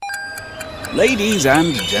Ladies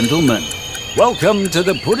and gentlemen, welcome to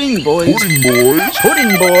the Pudding Boys. Pudding Boys.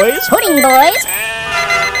 Pudding Boys Pudding Boys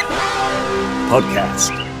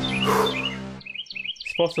podcast.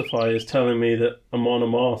 Spotify is telling me that Amon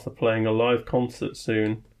Amarth are playing a live concert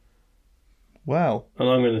soon, Wow. and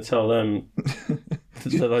I'm going to tell them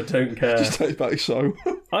that I don't care. Just take back so.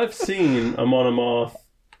 I've seen Amon Amarth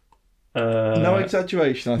No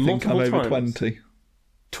exaggeration, I think I'm multiple over times. 20.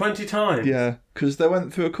 20 times. Yeah, because they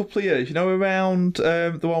went through a couple of years. You know, around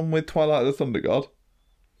the one with Twilight of the Thunder God?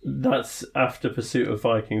 That's after Pursuit of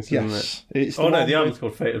Vikings, isn't Yes. it? It's Oh no, one the album's with-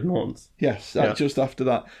 called Fate of Norns. Yes, Yeah. that's just after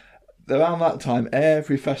that. Around that time,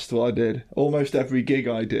 every festival I did, almost every gig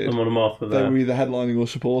I did, Amon Amarth were they there. were either headlining or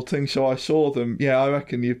supporting. So I saw them. Yeah, I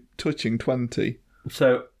reckon you're touching 20.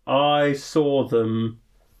 So I saw them.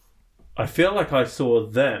 I feel like I saw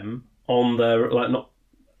them on their not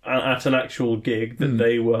at an actual gig that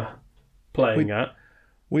they were playing at.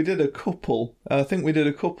 We did a couple. I think we did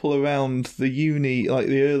a couple around the uni, like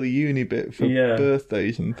the early uni bit for Yeah.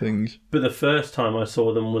 birthdays and things. But the first time I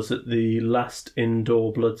saw them was at the last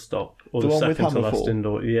indoor Bloodstock, or The the one with second to last Hammerfall?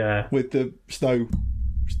 indoor. Yeah, With the snow,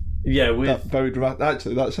 yeah, with that very dramatic.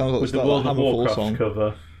 Actually, that sounds like with the that World of Hammerfall Warcraft song.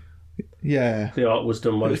 cover. Yeah, The art was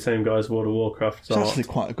done by the same guy as World of Warcraft's it's art. actually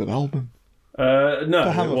quite a good album. No, for it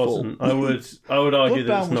Hammerfall. wasn't. I would argue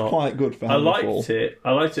that Bloodbound it's was not. quite good for I Hammerfall. liked it.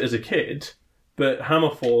 I liked it as a kid, but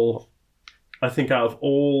Hammerfall, I think, out of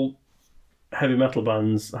all heavy metal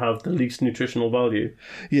bands, have the least nutritional value.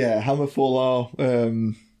 Yeah, Hammerfall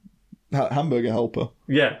are Hamburger Helper.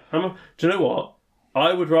 Yeah, do you know what?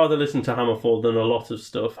 I would rather listen to Hammerfall than a lot of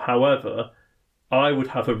stuff. However, I would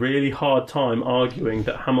have a really hard time arguing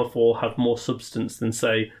that Hammerfall have more substance than,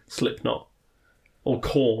 say, Slipknot or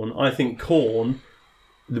Korn. I think Korn,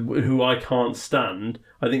 who I can't stand,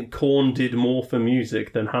 I think Korn did more for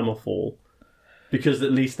music than Hammerfall. Because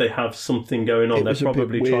at least they have something going on. It They're was a bit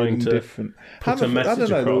probably weird trying and to different. put a I message don't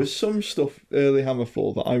know. There across. was some stuff early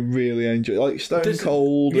Hammerfall that I really enjoyed, like Stone There's-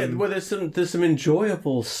 Cold. Yeah, and- well, there's some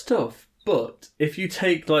enjoyable stuff, but if you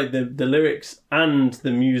take like the lyrics and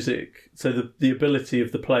the music, so the ability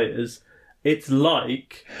of the players, it's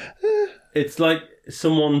like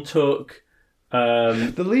someone took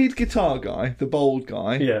the lead guitar guy, the bold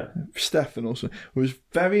guy, yeah. Stefan or something, was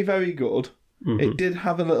very, very good. Mm-hmm. It did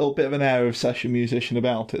have a little bit of an air of session musician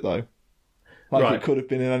about it, though. Like Right. it could have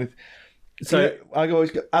been in anything. So Yeah, I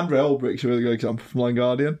always get Andre Olbricht's a really good example from Blind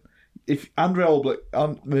Guardian. If Andre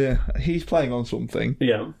Olbricht, he's playing on something,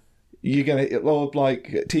 yeah, you're gonna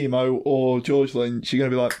like Timo or George Lynch. You're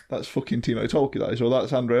gonna be like, "That's fucking Timo Tolkien, that is," or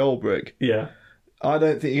 "That's Andre Olbricht." yeah, I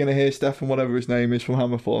don't think you're gonna hear Stefan, whatever his name is, from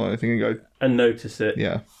Hammerfall or anything, and go, and notice it.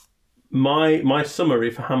 "Yeah, My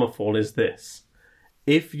summary for Hammerfall is this.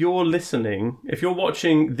 If you're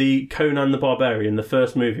watching the Conan the Barbarian, the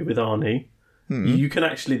first movie with Arnie, you can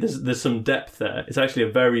actually, there's some depth there. It's actually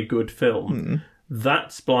a very good film.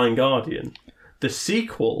 That's Blind Guardian. The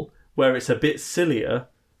sequel, where it's a bit sillier,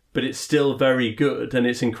 but it's still very good and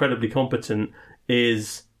it's incredibly competent,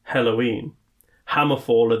 is Halloween.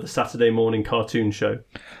 Hammerfall are the Saturday morning cartoon show.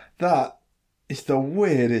 that is the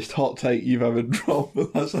weirdest hot take you've ever dropped,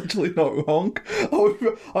 but that's actually not wrong."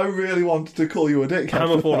 I really wanted to call you a dickhead.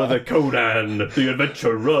 Hammerfall are the Conan, the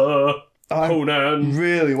adventurer. I Conan.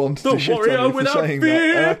 really wanted The to shit warrior on you for without saying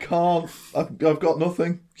fear. that, and I can't. I've got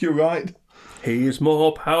nothing. You're right. He is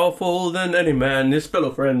more powerful than any man. His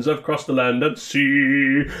fellow friends have crossed the land and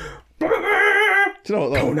sea. Do you know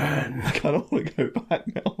what? Conan. I kind of want to go back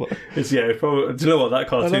now. Though. It's, yeah, probably, do you know what?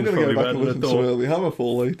 That And I'm cartoon's going to probably go back better and than I listen to thought. early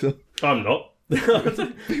Hammerfall later. I'm not. the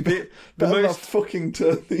Better than that most, fucking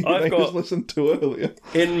turn that you I've made got- us listen to earlier.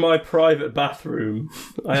 in my private bathroom,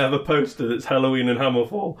 I have a poster that's Halloween and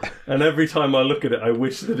Hammerfall, and every time I look at it, I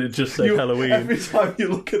wish that it just said Halloween. Every time you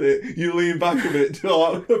look at it, you lean back a bit to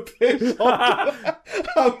like a piss off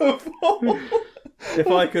Hammerfall. If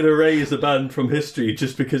I could erase a band from history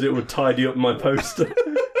just because it would tidy up my poster.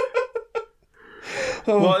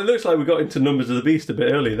 Well, it looks like we got into Numbers of the Beast a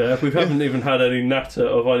bit early there. We haven't even had any natter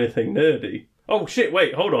of anything nerdy. Oh shit,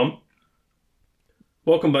 wait, hold on.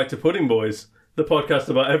 Welcome back to Pudding Boys, the podcast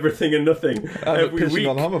about everything and nothing. Every Pissing week,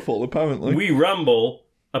 on Hammerfall, apparently. we ramble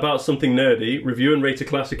about something nerdy, review and rate a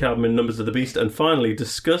classic album in Numbers of the Beast, and finally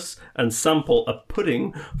discuss and sample a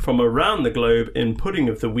pudding from around the globe in Pudding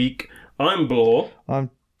of the Week. I'm Blore. I'm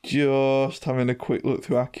just having a quick look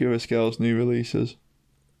through Acura Scale's new releases.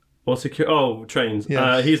 What's it? Oh, Trains.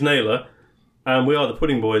 Yes. He's Naylor, and we are the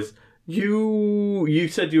Pudding Boys. You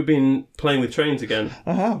said you've been playing with trains again.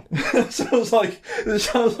 I have. It sounds like the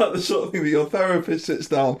sort of thing that your therapist sits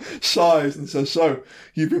down, sighs, and says, "So,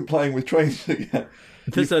 you've been playing with trains again?"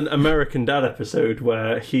 There's an American Dad episode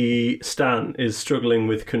where Stan is struggling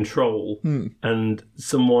with control, and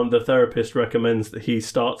the therapist recommends that he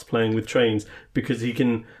starts playing with trains because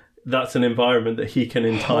that's an environment that he can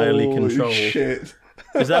entirely control. Holy shit.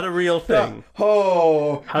 Is that a real thing?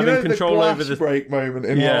 Having control the glass over the break moment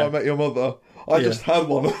in How I Met Your Mother. I just had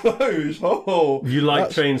one of those. You like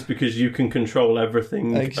trains because you can control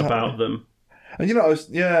everything about them. And I was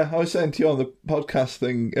saying to you on the podcast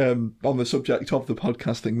thing, on the subject of the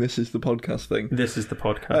podcast thing, this is the podcast thing. This is the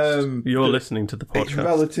podcast. You're listening to the podcast. It's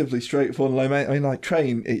relatively straightforward. I mean, like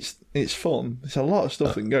train, it's fun. There's a lot of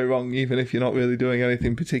stuff that can go wrong, even if you're not really doing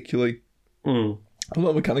anything particularly. A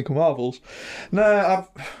lot of mechanical marvels. No,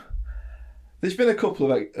 there's been a couple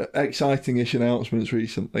of exciting-ish announcements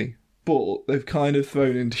recently, but they've kind of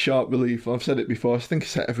thrown into sharp relief. I've said it before. I think I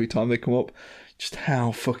say it every time they come up. Just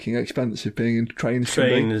how fucking expensive being in trains can be.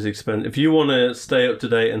 Train is expensive. If you want to stay up to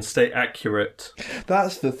date and stay accurate,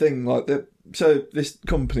 that's the thing. So this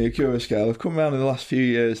company, Accurascale, have come around in the last few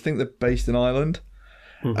years. I think they're based in Ireland,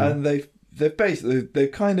 and they've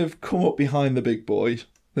kind of come up behind the big boys.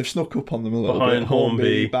 They've snuck up on them a little bit.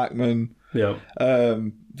 Hornby, Bachmann. Yeah.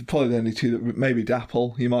 Probably the only two that maybe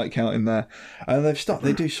Dapple you might count in there, and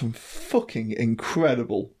they do some fucking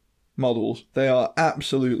incredible models. They are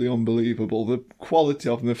absolutely unbelievable. The quality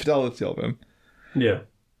of them, the fidelity of them. Yeah.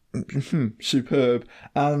 Superb.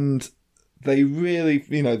 And they really,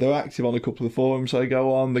 they're active on a couple of forums I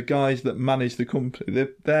go on. The guys that manage the company,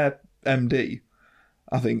 their MD,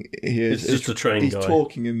 I think he is. It's just a train guy. He's guy.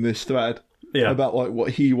 Talking in this thread about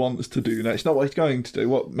what he wants to do next. Not what he's going to do,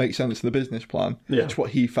 what makes sense to the business plan. Yeah. It's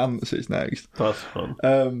what he fancies next. That's fun.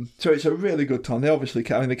 So it's a really good time. They obviously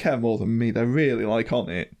care. They care more than me. They're really on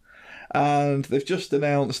it. And they've just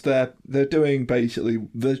announced they're doing basically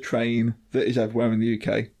the train that is everywhere in the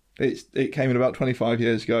UK. It came in about 25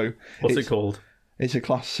 years ago. What's it called? It's a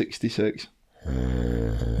Class 66.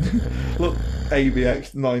 Look,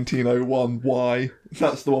 ABX 1901Y.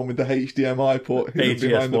 That's the one with the HDMI port. ATS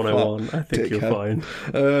 101. I think you're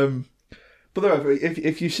fine. But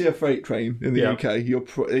if you see a freight train in the UK,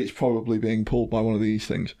 it's probably being pulled by one of these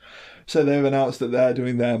things. So they've announced that they're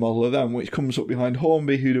doing their model of them, which comes up behind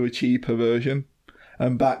Hornby, who do a cheaper version,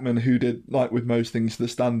 and Bachmann, who did, like with most things, the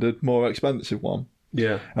standard, more expensive one.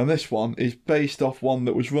 Yeah. And this one is based off one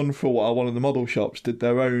that was run for a while. One of the model shops did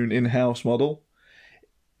their own in-house model.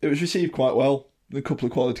 It was received quite well. A couple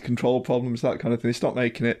of quality control problems, that kind of thing. They stopped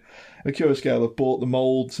making it. Accurascale have bought the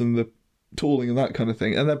moulds and the tooling and that kind of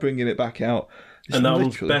thing, and they're bringing it back out. And that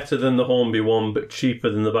one's better than the Hornby one, but cheaper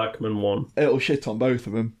than the Bachmann one. It'll shit on both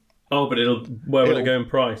of them. Oh, but where will it go in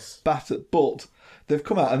price? But they've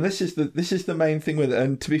come out, and this is the main thing with it.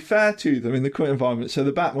 And to be fair to them, in the current environment, so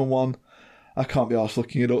the Bachmann one, I can't be arsed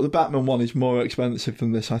looking it up. The Bachmann one is more expensive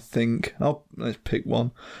than this, I think. Let's pick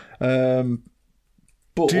one.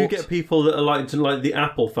 But do you get people that are like the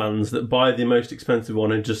Apple fans that buy the most expensive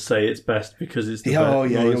one and just say it's best because it's the best? Oh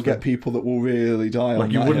yeah, you'll get people that will really die on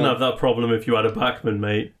that. You wouldn't have that problem if you had a Bachmann,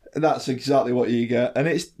 mate. That's exactly what you get, and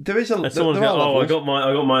someone's I got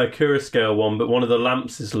my Accurascale one, but one of the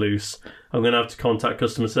lamps is loose. I'm going to have to contact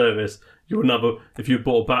customer service. You wouldn't have if you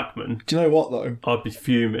bought a Bachmann. Do you know what though? I'd be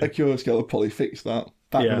fuming. Accurascale will probably fix that.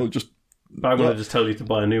 Bachmann will just tell you to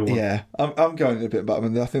buy a new one. Yeah, I'm going a bit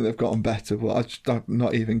Bachmann. I think they've gotten better, but I'm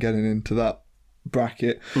not even getting into that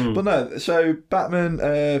bracket. But no, so Bachmann.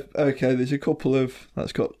 Okay, there's a couple of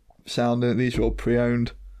that's got sound in it. These are all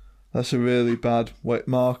pre-owned. That's a really bad weight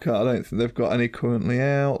marker. I don't think they've got any currently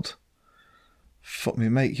out. Fuck me,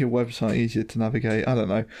 make your website easier to navigate. I don't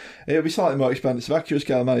know. It'll be slightly more expensive.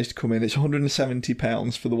 Accurascale managed to come in. It's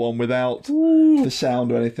 £170 for the one without the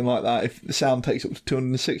sound or anything like that. If the sound takes up to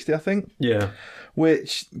 260, I think. Yeah.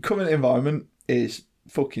 Which, current environment, is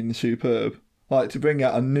fucking superb. Like, to bring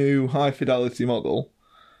out a new high-fidelity model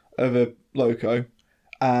of a loco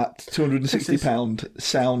at £260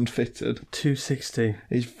 sound fitted. 260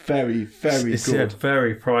 is very, very it's good. It's a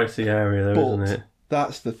very pricey area, though, isn't it?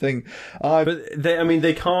 That's the thing. But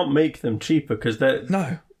they can't make them cheaper because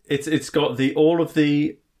it's got all of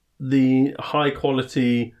the high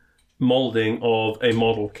quality molding of a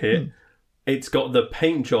model kit. It's got the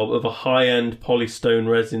paint job of a high end polystone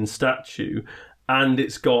resin statue, and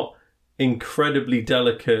it's got incredibly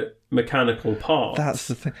delicate mechanical parts. That's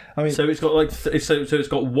the thing. I mean, so it's got it's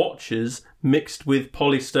got watches mixed with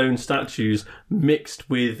polystone statues mixed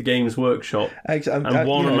with Games Workshop, and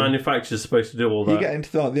one manufacturer is supposed to do all that. You get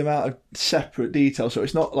into the amount of separate detail, so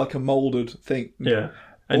it's not like a moulded thing. Yeah.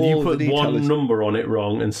 And you put one number on it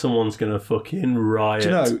wrong, and someone's going to fucking riot. Do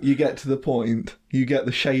you know, you get to the point, you get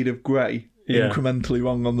the shade of grey incrementally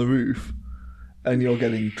wrong on the roof, and you're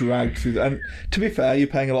getting dragged through. And to be fair, you're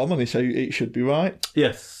paying a lot of money, so it should be right.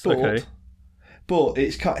 Yes. Okay. But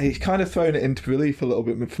it's kind of thrown it into relief a little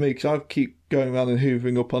bit for me because I keep going around and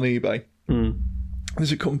hoovering up on eBay.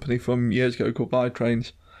 There's a company from years ago called Buy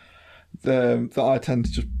Trains that I tend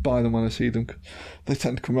to just buy them when I see them. They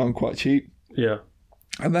tend to come around quite cheap. Yeah.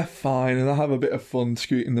 And they're fine, and I have a bit of fun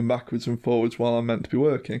scooting them backwards and forwards while I'm meant to be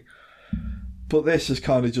working. But this has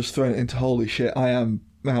kind of just thrown it into, holy shit, I am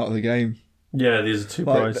out of the game. Yeah, these are too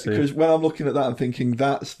pricey. Because when I'm looking at that and thinking,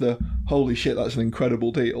 holy shit, that's an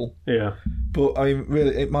incredible deal. Yeah. But I mean,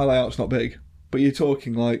 really, my layout's not big. But you're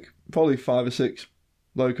talking like probably 5 or 6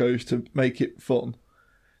 locos to make it fun.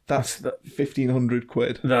 That's 1,500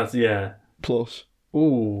 quid. That's, yeah. Plus.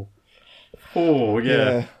 Ooh. Oh,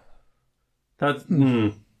 yeah. That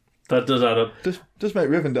does add up. Does make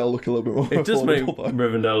Rivendell look a little bit more affordable. It does make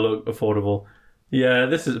Rivendell look affordable.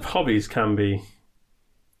 Yeah, hobbies can be...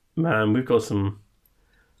 Man, we've got some...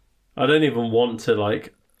 I don't even want to,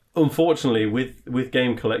 like... Unfortunately, with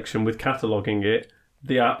game collection, with cataloguing it,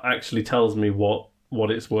 the app actually tells me what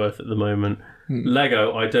it's worth at the moment.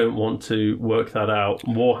 Lego, I don't want to work that out.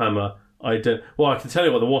 Warhammer, I don't... Well, I can tell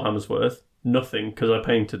you what the Warhammer's worth. Nothing, because I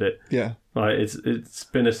painted it. Yeah. Like, it's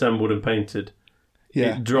been assembled and painted.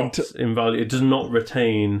 Yeah. It drops in value. It does not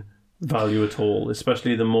retain value at all,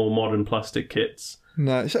 especially the more modern plastic kits.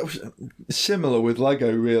 No, it's similar with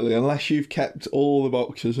Lego, really, unless you've kept all the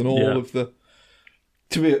boxes and all of the...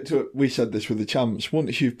 we said this with the Champs,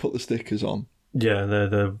 once you've put the stickers on... Yeah,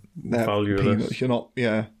 they're valueless. Peanuts, you're not...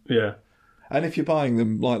 Yeah. Yeah. And if you're buying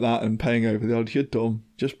them like that and paying over the odds, you're dumb.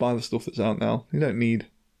 Just buy the stuff that's out now. You don't need...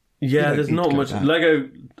 Yeah, there's not much... Lego...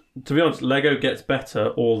 To be honest, Lego gets better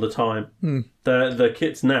all the time. The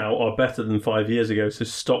kits now are better than 5 years ago, so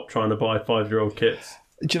stop trying to buy 5-year-old kits.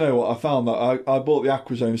 Do you know what? I found that I bought the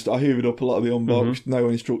Aquazone stuff. I hoovered up a lot of the unboxed, no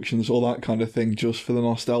instructions, all that kind of thing, just for the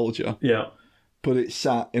nostalgia. Yeah. But it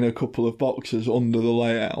sat in a couple of boxes under the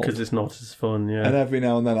layout. Because it's not as fun, yeah. And every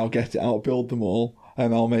now and then I'll get it out, build them all,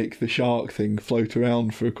 and I'll make the shark thing float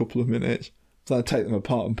around for a couple of minutes. So I take them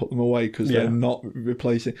apart and put them away because they're not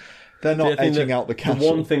replacing... They're not edging out the castle.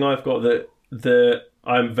 The one thing I've got that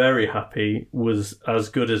I'm very happy was as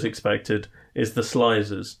good as expected is the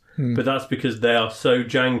Slicers. But that's because they are so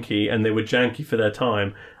janky, and they were janky for their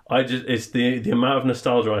time. It's the amount of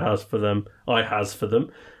nostalgia I have for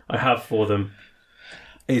them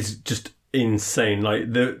is just insane.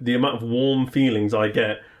 Like the amount of warm feelings I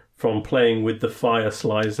get from playing with the Fire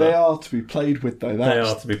Slicer. They are to be played with, though. They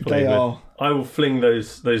are to be played with. I will fling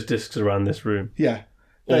those discs around this room. Yeah.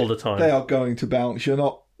 All the time. They are going to bounce. You're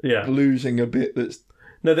not losing a bit that's...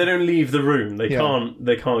 No, they don't leave the room. They can't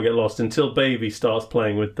get lost until Baby starts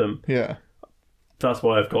playing with them. Yeah. That's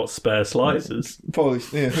why I've got spare slicers. Probably,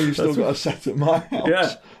 you've still got a set at my house.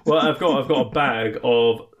 Yeah. Well, I've got a bag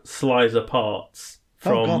of slicer parts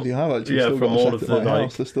from you have actually still from got a all set of at the my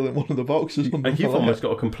house. They're still in one of the boxes. You've almost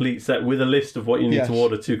got a complete set with a list of what you need to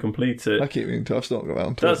order to complete it. I keep meaning to. I've still got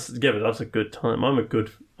around to it. But that's a good time. I'm a good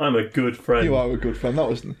friend. You are a good friend. That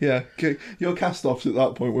was your cast-offs at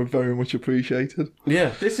that point were very much appreciated.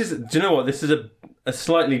 Yeah, do you know what? This is a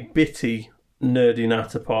slightly bitty, nerdy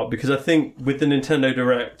natter part, because I think with the Nintendo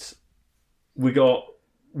Direct, we got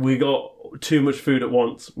too much food at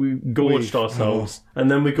once. We gorged ourselves, and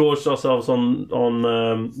then we gorged ourselves on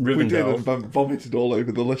Rivendell. We did, and vomited all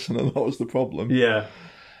over the listener. That was the problem. Yeah.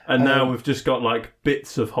 And now we've just got like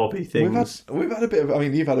bits of hobby things. We've had a bit of... I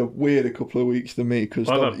mean, you've had a weirder couple of weeks than me because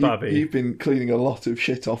you've been cleaning a lot of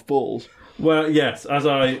shit off balls. Well, yes, as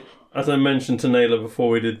I mentioned to Naylor before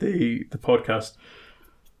we did the podcast,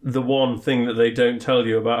 the one thing that they don't tell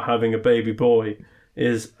you about having a baby boy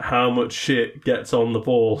is how much shit gets on the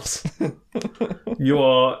balls. you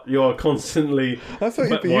are constantly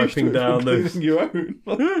wiping down those. Your own.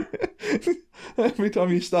 Every time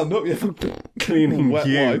you stand up, you have to cleaning wet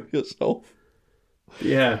wipe yourself.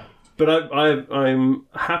 Yeah, but I'm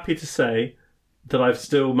happy to say that I've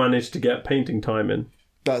still managed to get painting time in.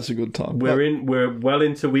 That's a good time. We're well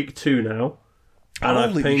into week 2 now, and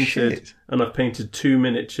I've painted 2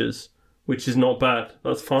 miniatures, which is not bad.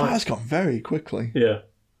 That's fine. That's gone very quickly. Yeah,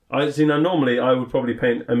 normally I would probably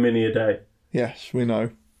paint a mini a day. Yes, we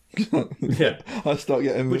know. Yeah, I start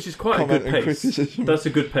getting which is quite a good pace. Criticism. That's a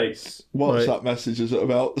good pace. WhatsApp messages at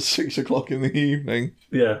about 6 o'clock in the evening.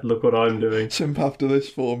 Yeah, look what I'm doing. Simp after this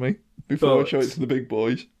for me before I show it to the big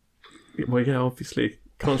boys. Well, yeah, obviously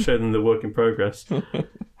can't show them the work in progress.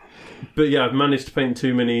 But yeah, I've managed to paint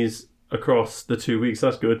 2 minis across the 2 weeks.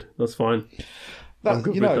 That's good. That's fine. I'm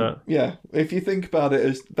good with that. Yeah, if you think about it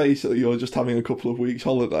as basically you're just having a couple of weeks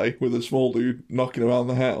holiday with a small dude knocking around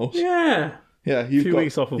the house. Yeah. Yeah, you've few got,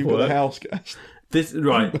 weeks off of you've work. got a house guest. This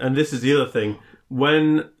right, and this is the other thing.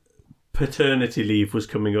 When paternity leave was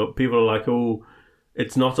coming up, people are like, "Oh,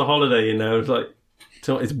 it's not a holiday," you know. It's like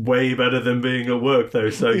it's way better than being at work, though.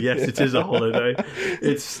 So yes, it is a holiday.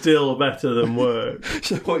 It's still better than work.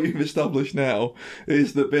 So what you've established now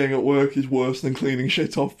is that being at work is worse than cleaning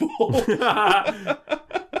shit off balls.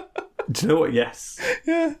 Do you know what? Yes.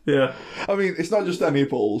 Yeah. I mean, it's not just any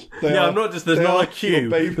balls. I'm not just. There's not a queue.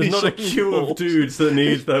 There's not a queue of dudes that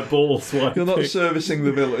need their balls wiped. You're not servicing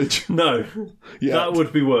the village. No, that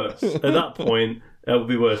would be worse. At that point, that would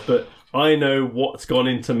be worse. But I know what's gone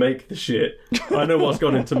in to make the shit. I know what's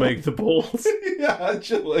gone in to make the balls. Yeah,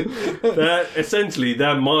 actually.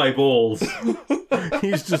 They're my balls.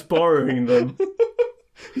 He's just borrowing them.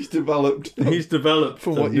 He's developed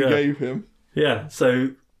from what you gave him. Yeah, so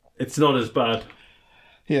it's not as bad.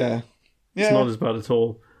 Yeah. It's not as bad at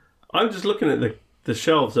all. I'm just looking at the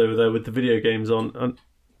shelves over there with the video games on, and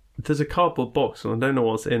there's a cardboard box, and I don't know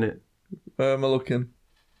what's in it. Where am I looking?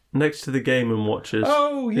 Next to the Game & Watches.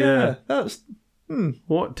 Oh, yeah. That's...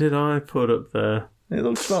 What did I put up there? It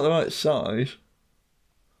looks about the right size.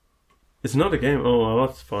 It's not a game... Oh, I'll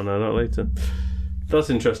have to find that out later. That's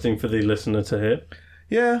interesting for the listener to hear.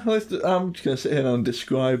 Yeah, I'm just going to sit here and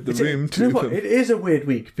describe the room to them. What? It is a weird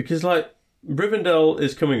week, because, like, Rivendell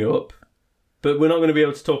is coming up, but we're not going to be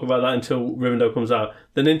able to talk about that until Rivendell comes out.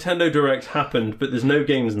 The Nintendo Direct happened, but there's no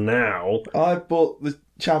games now. I bought the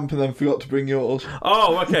Champ and then forgot to bring yours.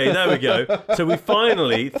 Oh, okay, there we go. So we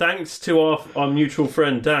finally, thanks to our mutual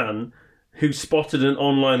friend Dan, who spotted an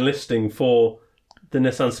online listing for the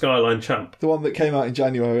Nissan Skyline Champ. The one that came out in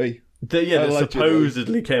January. That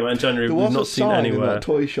supposedly came out in January. There We've was not a seen sign anywhere. in that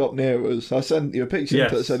toy shop near us. I sent you a picture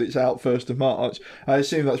that said it's out 1st of March. I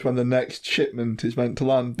assume that's when the next shipment is meant to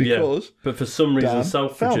land because... But for some reason, Dan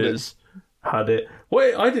Selfridges had it. What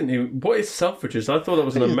is Selfridges? I thought that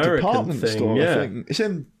was an American department thing. store, Yeah.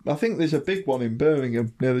 I think there's a big one in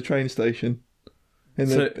Birmingham near the train station. In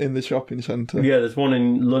the shopping centre. Yeah, there's one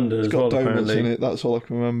in London as well, It's got donuts apparently. in it, that's all I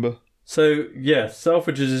can remember. So, yeah,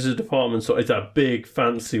 Selfridges is a department store. It's a big,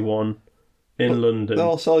 fancy one in London.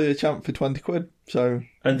 They'll sell you a Champ for 20 quid, so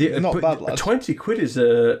not bad, lads. 20 quid is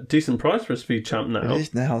a decent price for a Speed Champ now. It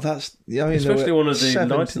is now. Especially one of the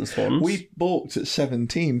licensed ones. We balked at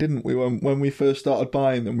 17, didn't we? When we first started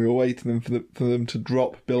buying them, we were waiting for them to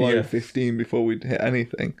drop below 15 before we'd hit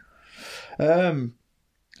anything. So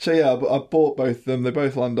yeah, I bought both of them. They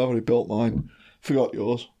both landed. I've already built mine. Forgot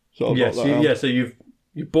yours. So So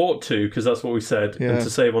you bought two because that's what we said, and to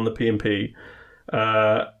save on the P&P.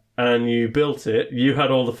 And you built it. You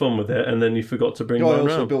had all the fun with it, and then you forgot to bring mine I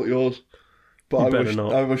also round. built yours. But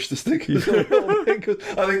I wish the stickers were on because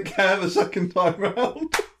I didn't care the second time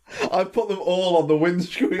round. I put them all on the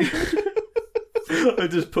windscreen. I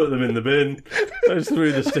just put them in the bin. I just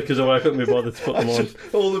threw the stickers away. I couldn't be bothered to put them on.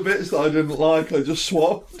 All the bits that I didn't like, I just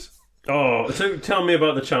swapped. Oh, so tell me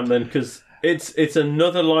about the Champ then, because it's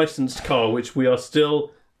another licensed car which we are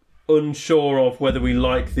still unsure of whether we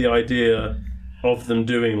like the idea of them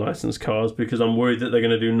doing licensed cars, because I'm worried that they're going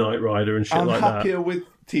to do Knight Rider and shit like that. I'm happier with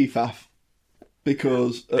TFAF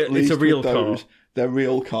because at it's least a real with those, car. They're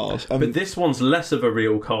real cars. But this one's less of a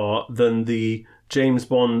real car than the James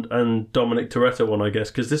Bond and Dominic Toretto one, I guess,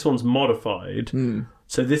 because this one's modified.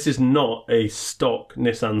 So this is not a stock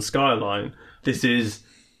Nissan Skyline. This is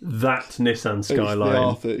that Nissan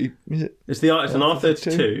Skyline. It's the R30. Is it? It's an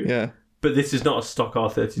R32. Yeah. But this is not a stock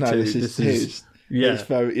R32. No, this is his. Yeah. It's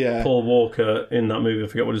very, Paul Walker in that movie. I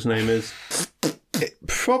forget what his name is. It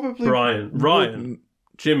probably Ryan.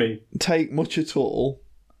 Jimmy. Take much at all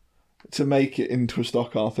to make it into a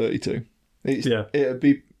stock R32. It'd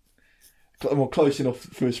be close enough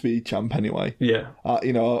for a Speed Champ anyway. Yeah.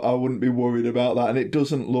 I wouldn't be worried about that, and it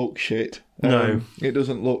doesn't look shit. No. It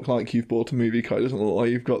doesn't look like you've bought a movie car. It doesn't look like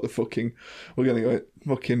you've got the fucking... We're going to go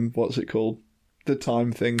fucking... What's it called? The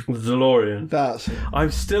time thing. The DeLorean. I'm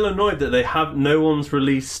still annoyed that no one's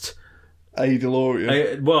released a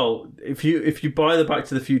DeLorean. Well, if you buy the Back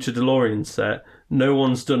to the Future DeLorean set, no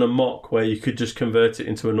one's done a mock where you could just convert it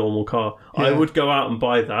into a normal car. Yeah. I would go out and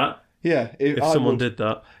buy that. Yeah, if someone did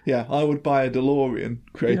that. Yeah, I would buy a DeLorean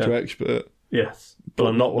Creator Expert. Yes, but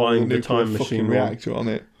I'm not buying the time machine reactor on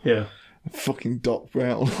it. Yeah, fucking Doc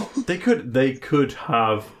Brown. They could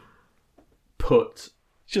have put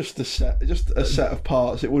just a set of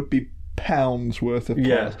parts. It would be pounds worth of parts.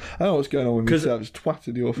 Yeah. I don't know what's going on with me. I just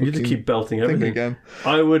twatted your fucking... You just keep belting everything again.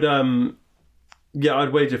 I would,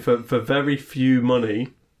 I'd wager for very few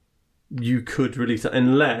money, you could release it,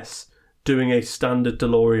 unless doing a standard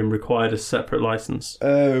DeLorean required a separate license.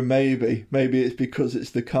 Oh, maybe it's because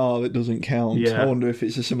it's the car that doesn't count. Yeah. I wonder if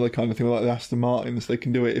it's a similar kind of thing like the Aston Martins. They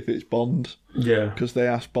can do it if it's Bond. Yeah. Because they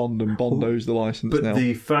asked Bond and Bond owes the license But now.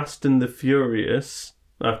 the Fast and the Furious,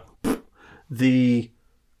 the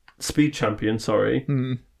Speed Champion,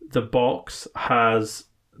 the box has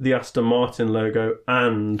the Aston Martin logo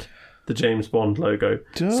and the James Bond logo.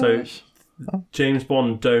 So James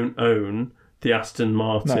Bond don't own the Aston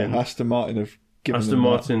Martin. No, Aston Martin have given Aston them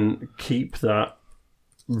Martin keep that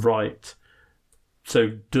right.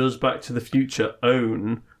 So does Back to the Future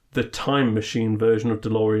own the time machine version of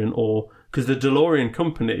DeLorean, or because the DeLorean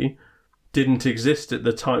company didn't exist at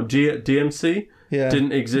the time? DMC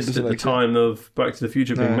didn't exist at the time of Back to the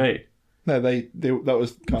Future being made. No, they that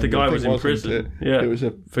was kind the of guy thing, was in wasn't prison. it? Yeah, it was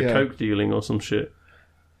for coke dealing or some shit.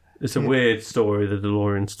 It's a weird story, the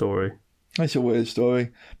DeLorean story. It's a weird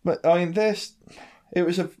story, but I mean, it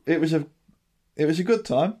was a good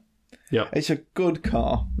time. Yeah, it's a good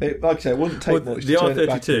car. Like I say, it wouldn't take much. The to turn it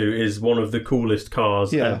back. R32 is one of the coolest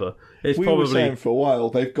cars ever. It's we probably were saying for a while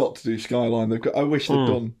they've got to do Skyline. I wish they'd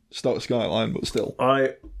done stock Skyline, but still.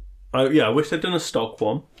 I wish they'd done a stock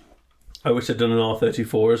one. I wish they'd done an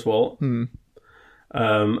R34 as well.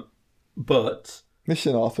 But this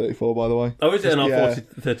is an R34, by the way. Oh, is it an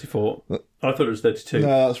R34? I thought it was 32.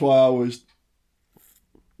 No, that's why I was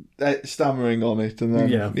stammering on it, and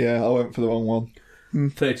then I went for the wrong one.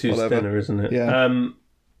 32 is thinner, isn't it?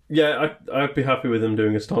 Yeah. I'd be happy with them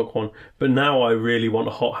doing a stock one, but now I really want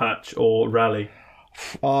a hot hatch or rally.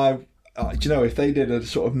 Do you know, if they did a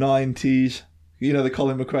sort of 90s, the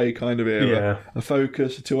Colin McRae kind of era, a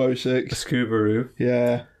Focus, a 206, a Subaru,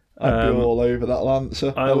 I'd be all over that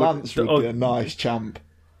Lancer. The Lancer would be a nice champ.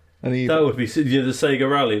 And that would be the Sega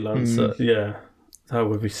Rally Lancer. Yeah, that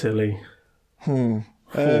would be silly. Yeah,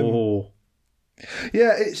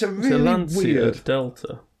 it's a really Lancia weird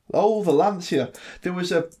Delta. Oh, the Lancia.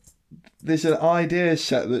 There's an idea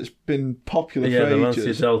set that's been popular for ages. Yeah, the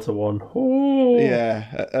Lancia Delta one.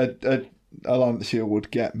 Yeah, a Lancia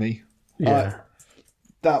would get me. Yeah.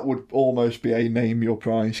 That would almost be a name your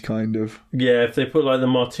price kind of. Yeah, if they put like the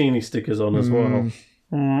Martini stickers on as well.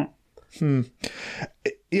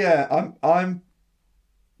 Yeah, I'm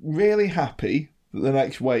really happy that the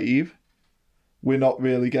next wave we're not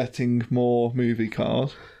really getting more movie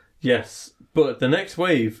cars. Yes, but the next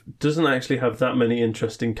wave doesn't actually have that many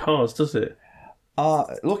interesting cars, does it?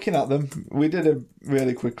 Looking at them, we did it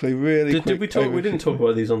really quickly. Did we talk? We didn't talk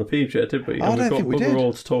about these on the Peeps yet, did we? I don't think we did.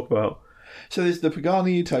 Overall to talk about. So there's the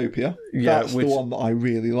Pagani Utopia. That's the one that I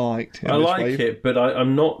really liked. I like it, but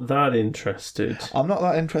I'm not that interested. I'm not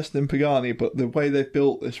that interested in Pagani, but the way they've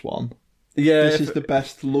built this one, this is the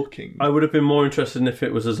best looking. I would have been more interested if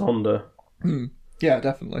it was a Zonda. Yeah,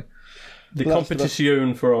 definitely. The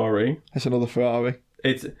Competizione Ferrari. It's another Ferrari.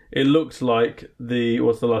 It looks like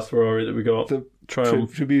what's the last Ferrari that we got? The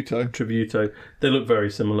Triumph. Tributo. They look very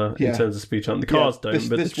similar in terms of speed champ. The cars don't,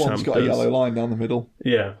 but this the one's got a yellow line down the middle.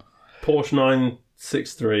 Yeah. Porsche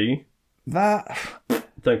 963. That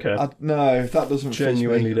don't care. No, that doesn't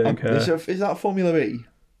genuinely don't care. Is that Formula E?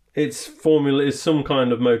 It's some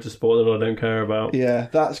kind of motorsport that I don't care about. Yeah,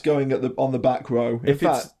 that's going on the back row.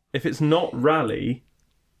 If it's not rally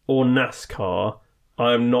or NASCAR,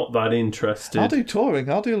 I'm not that interested. I'll do touring.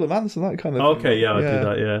 I'll do Le Mans and that kind of thing. Okay, yeah, I'll do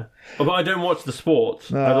that, yeah. But I don't watch the sports.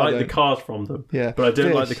 No, I like the cars from them. Yeah. But I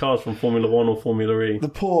don't like the cars from Formula 1 or Formula E. The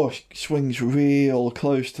Porsche swings real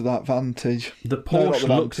close to that Vantage. The Porsche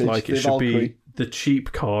looks like it should be the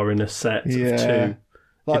cheap car in a set of two.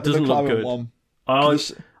 Like it doesn't look good. One.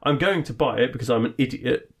 I'm going to buy it because I'm an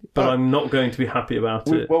idiot, but I'm not going to be happy about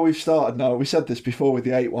it. Well, we've started now. We said this before with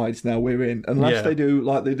the 8 wides. Now we're in. Unless they do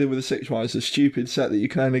like they did with the 6 wides, a stupid set that you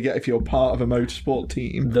can only get if you're part of a motorsport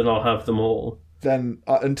team. Then I'll have them all. Then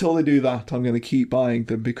until they do that, I'm going to keep buying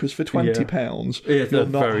them because for £20, you're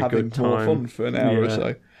not having more fun for an hour or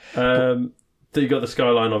so. Then you got the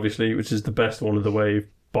Skyline, obviously, which is the best one of the wave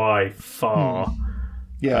by far.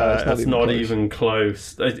 Yeah, it's not even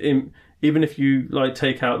close. Even if you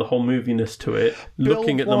take out the whole moviness to it,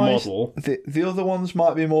 looking at the model, the other ones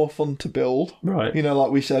might be more fun to build. Right.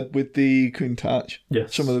 Like we said with the Countach.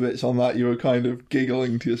 Yes. Some of the bits on that you were kind of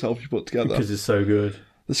giggling to yourself as you put together because it's so good.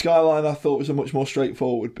 The Skyline I thought was a much more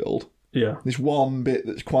straightforward build. Yeah. There's one bit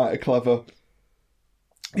that's quite a clever.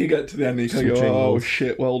 You get to the end and you kind of go, oh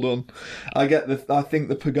shit, well done. I think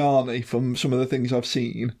the Pagani, from some of the things I've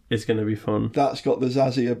seen, it's going to be fun. That's got the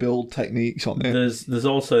Zazia build techniques on it. There's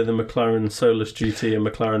also the McLaren Solus GT and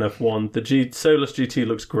McLaren F1. The Solus GT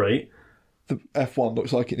looks great. The F1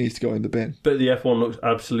 looks like it needs to go in the bin. But the F1 looks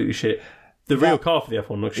absolutely shit. The real car for the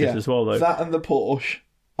F1 looks shit as well, though. That and the Porsche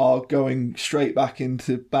are going straight back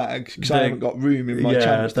into bags because I haven't got room in my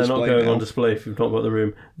champs they're display not going now. on display if you've not got the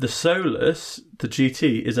room. The Solus, the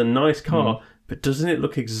GT, is a nice car, but doesn't it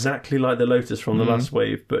look exactly like the Lotus from the last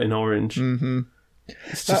wave, but in orange? Mm-hmm.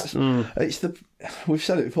 It's just, We've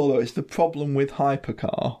said it before though. It's the problem with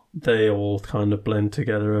hypercar. they all kind of blend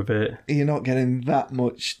together a bit. You're not getting that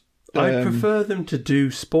much. I prefer them to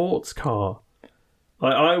do sports car.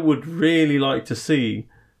 I would really like to see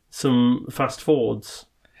some fast Fords.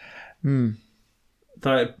 I'd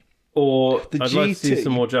like to see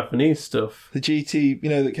some more Japanese stuff. The GT,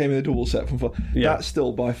 that came in a double set from Ford. Yeah. That's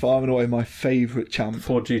still by far and away my favourite champ.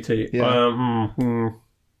 Ford GT. Yeah.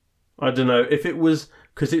 I don't know if it was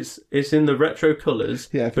because it's in the retro colours,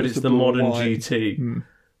 but it's the modern wine. GT.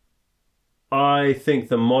 I think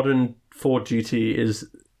the modern Ford GT is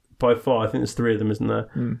by far. I think there's three of them, isn't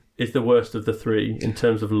there? Is the worst of the three in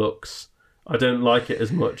terms of looks. I don't like it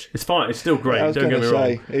as much. It's fine. It's still great. Don't get me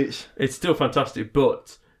wrong. It's still fantastic,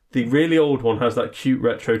 but the really old one has that cute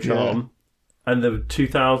retro charm. And the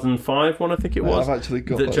 2005 one, I think it was, I've actually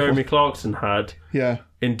got that Jeremy Clarkson had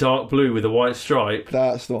in dark blue with a white stripe.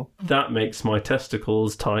 That's the one. That makes my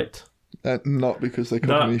testicles tight. Not because they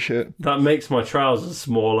cover me shit. That makes my trousers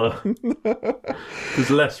smaller.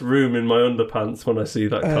 There's less room in my underpants when I see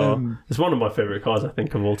that car. It's one of my favourite cars, I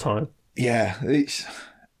think, of all time. Yeah,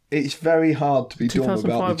 it's very hard to be dumb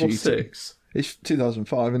about the GT. 2006? It's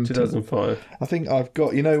 2005. And 2005. I think I've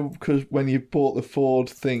got, because when you bought the Ford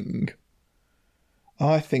thing,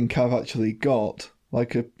 I think I've actually got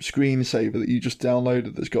like a screensaver that you just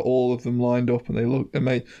downloaded that's got all of them lined up and they look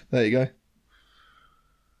amazing. There you go.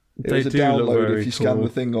 It was a download if you scan the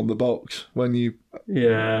thing on the box when you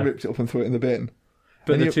ripped it up and threw it in the bin.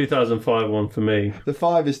 But the 2005 one for me. The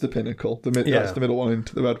 5 is the pinnacle. That's the middle one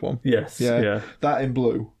into the red one. Yes. Yeah. That in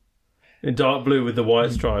blue. In dark blue with the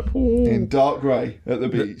white stripe. Ooh. In dark grey at the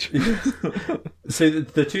beach. So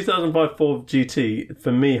the 2005 Ford GT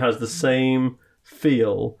for me has the same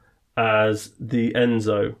feel as the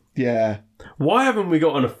Enzo. Yeah. Why haven't we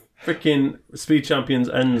got a freaking Speed Champions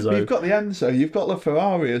Enzo? You've got the Enzo. You've got the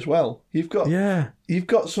Ferrari as well. You've got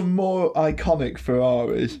some more iconic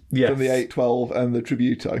Ferraris than the 812 and the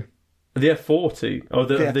Tributo. The F40. Oh,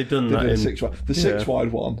 have they done that? The 6-wide. The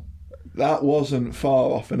 6-wide one. That wasn't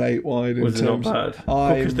far off an 8-wide. Was it not bad?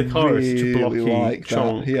 Because the car is such a blocky like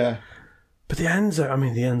chonk. That. Yeah. But the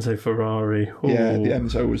Enzo Ferrari. Ooh. Yeah, the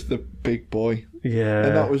Enzo was the big boy. Yeah.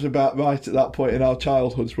 And that was about right at that point in our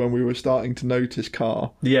childhoods when we were starting to notice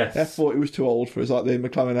car. Yes. F40 was too old for us, like the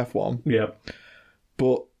McLaren F1. Yeah.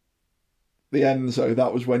 But the Enzo,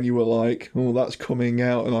 that was when you were like, oh, that's coming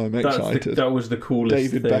out and I'm excited. That was the coolest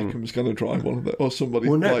David thing. Beckham's going to drive one of them, or somebody.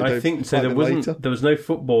 Well, no, like I think so. There was no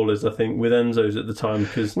footballers, I think, with Enzos at the time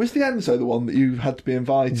because was the Enzo the one that you had to be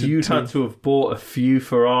invited? You had to have bought a few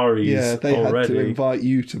Ferraris. Yeah, they already. had to invite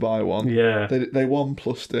you to buy one. Yeah, they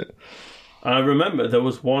one-plussed it. I remember there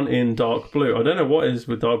was one in dark blue. I don't know what is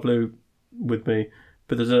with dark blue with me,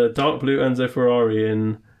 but there's a dark blue Enzo Ferrari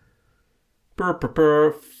in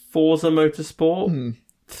Forza Motorsport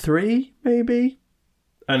 3, maybe,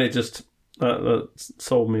 and it just that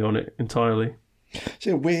sold me on it entirely. It's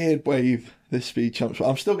a weird wave, this Speed Champs.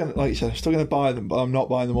 I'm still going to, like you said, I'm still going to buy them, but I'm not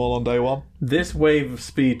buying them all on day one. This wave of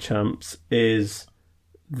Speed Champs is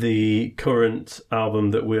the current album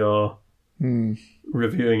that we are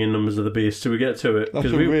reviewing in Numbers of the Beast. So we get to it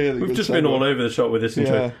because we've just been all over the shop with this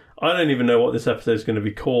intro. Yeah. I don't even know what this episode is going to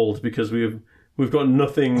be called because we've got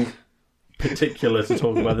nothing particular to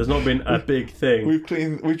talk about. There's not been a big thing.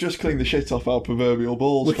 We've just cleaned the shit off our proverbial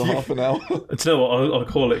balls for half an hour. Do you know what? I'll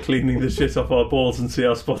call it cleaning the shit off our balls and see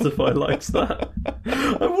how Spotify likes that.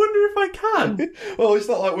 I wonder if I can. Well, it's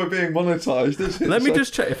not like we're being monetised, is it? Let me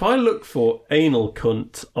just check. If I look for Anal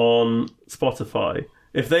Cunt on Spotify,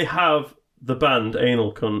 if they have the band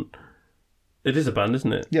Anal Cunt, it is a band,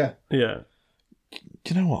 isn't it? Yeah. Yeah.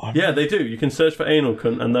 Do you know what? Yeah, they do. You can search for Anal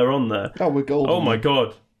Cunt and they're on there. Oh, we're golden. Oh my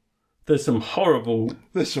God. There's some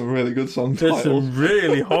really good song titles. There's some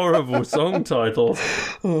really horrible song titles.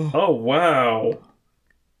 Oh, wow.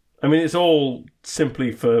 I mean, it's all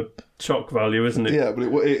simply for shock value, isn't it? Yeah, but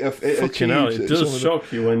it fucking hell, it does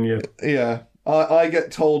shock you when you... Yeah. I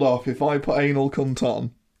get told off if I put Anal Cunt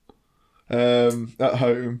on at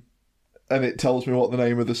home and it tells me what the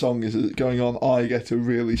name of the song is that's going on, I get a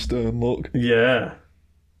really stern look. Yeah.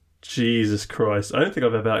 Jesus Christ. I don't think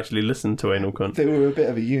I've ever actually listened to Anal Cunt. They were a bit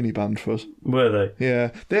of a uni band for us. Were they?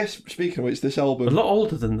 Yeah. Speaking of which, this album... A lot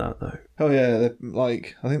older than that, though. Oh, yeah. They're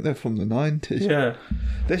I think they're from the 90s. Yeah.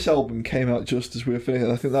 This album came out just as we were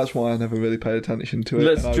finishing. I think that's why I never really paid attention to it.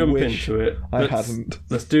 Let's jump into it. I hadn't.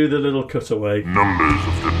 Let's do the little cutaway. Numbers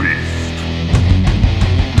of the Beast.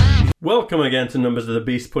 Welcome again to Numbers of the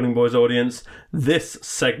Beast, Pudding Boys audience. This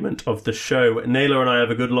segment of the show, Naylor and I have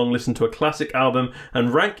a good long listen to a classic album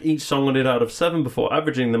and rank each song on it out of 7 before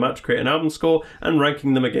averaging them out to create an album score and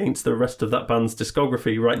ranking them against the rest of that band's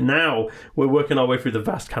discography. Right now, we're working our way through the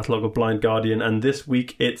vast catalogue of Blind Guardian, and this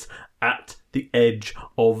week it's At the Edge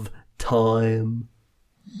of Time.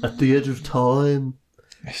 At the Edge of Time.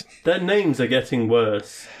 Their names are getting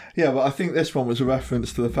worse. Yeah, but I think this one was a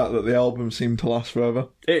reference to the fact that the album seemed to last forever.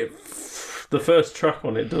 The first track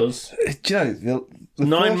on it does. Do you know, the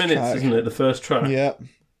 9 minutes, track, isn't it, the first track? Yeah.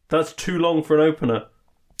 That's too long for an opener.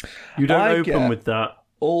 You don't open with that.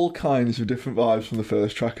 All kinds of different vibes from the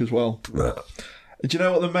first track as well. Do you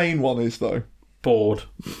know what the main one is, though? Bored.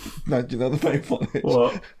 No, do you know what the main one is?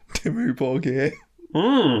 What? Dimmu Borgir.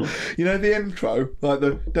 Mm. You know the intro? Like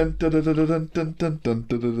the dun dun dun dun dun dun dun dun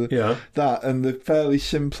dun dun. Yeah. That and the fairly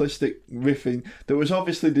simplistic riffing that was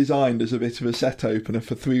obviously designed as a bit of a set opener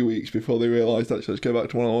for 3 weeks before they realised, actually, let's go back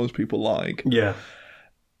to one of those people like. Yeah.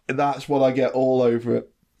 That's what I get all over it.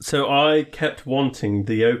 So I kept wanting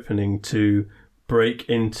the opening to break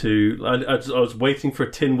into... I was waiting for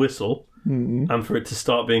a tin whistle and for it to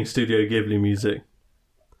start being Studio Ghibli music.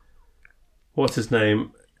 What's his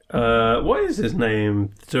name? What is his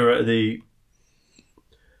name? The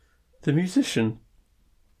musician.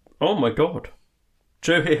 Oh my god.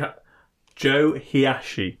 Joe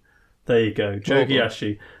Hiyashi. There you go. Joe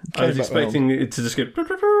Hiyashi. I was expecting it to just go...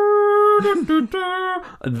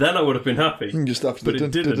 And then I would have been happy. Just after but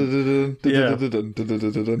it didn't.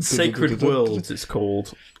 Sacred Worlds, it's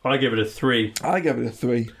called. I give it a 3. I gave it a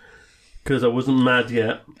 3. Because I wasn't mad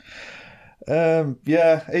yet.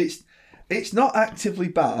 Yeah, it's not actively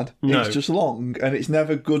bad. No. It's just long, and it's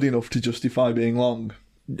never good enough to justify being long.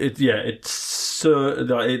 It's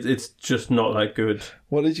just not that good.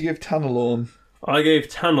 What did you give Tanalorn? I gave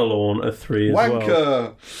Tanalorn a 3 as Wanker!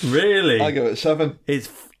 well. Really? I give it a 7.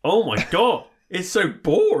 Oh my god! It's so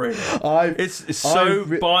boring. It's so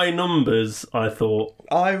by numbers, I thought.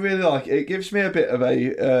 I really like it. It gives me a bit of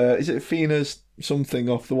a... is it Fina's something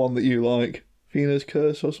off the one that you like? Fina's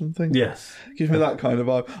Curse or something? Yes. Gives me that kind of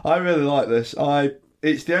vibe. I really like this.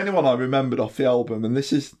 It's the only one I remembered off the album, and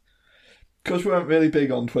this is... Because we weren't really big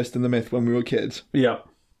on Twist and the Myth when we were kids. Yeah.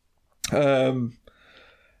 And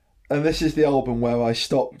this is the album where I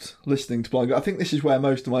stopped listening to Blind Guardian. I think this is where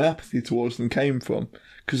most of my apathy towards them came from,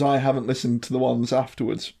 because I haven't listened to the ones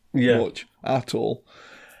afterwards much at all.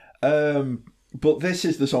 But this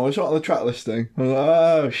is the song. I saw it on the track listing. I was like,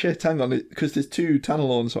 oh shit, hang on, because there's 2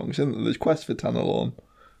 Tanalorn songs, isn't there? There's Quest for Tanalorn,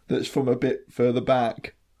 that's from a bit further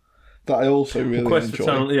back, that I also really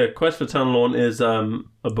enjoy. Quest for Tanalorn is a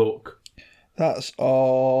book. That's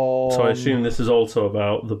on... So I assume this is also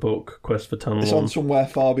about the book Quest for Tanalorn. It's on Somewhere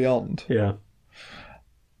Far Beyond. Yeah.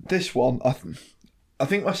 This one, I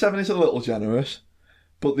think my 7 is a little generous,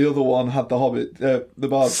 but the other one had the Hobbit, the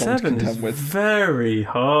Bard song to contend with. 7 is very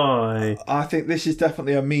high. I think this is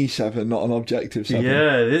definitely a me 7, not an objective 7.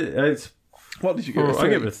 Yeah, it's... What did you give it? I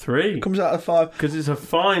give it a 3. It comes out of 5. Because it's a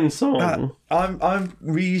fine song. I'm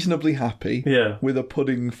reasonably happy with a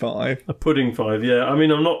pudding 5. A pudding 5, yeah. I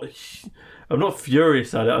mean, I'm not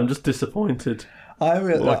furious at it. I'm just disappointed.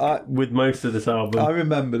 With most of this album. I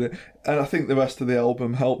remembered it, and I think the rest of the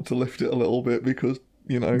album helped to lift it a little bit because,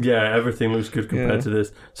 you know... Yeah, everything looks good compared to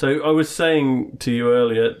this. So I was saying to you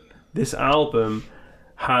earlier, this album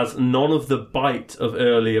has none of the bite of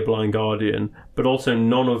earlier Blind Guardian, but also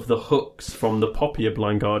none of the hooks from the poppier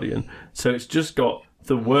Blind Guardian. So it's just got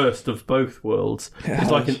the worst of both worlds.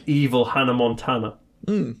 It's like an evil Hannah Montana.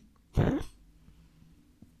 I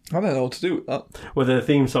don't know what to do with that. Well, the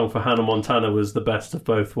theme song for Hannah Montana was The Best of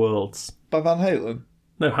Both Worlds. By Van Halen?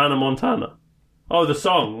 No, Hannah Montana. Oh, the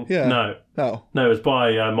song? Yeah. No. Oh. No, it's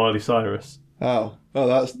by Miley Cyrus. Oh,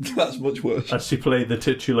 that's much worse. As she played the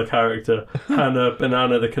titular character, Hannah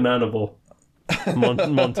Banana the Cananable.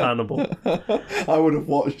 Montanable. I would have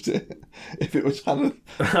watched it if it was Hannah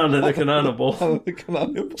the Cananable. Hannah the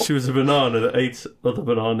Cananable. She was a banana that ate other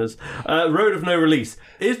bananas. Road of No Release.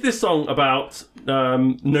 Is this song about No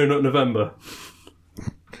Nut November?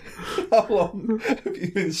 How long have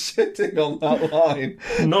you been sitting on that line?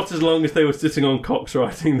 Not as long as they were sitting on Cox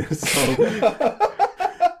writing this song.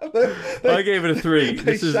 I gave it a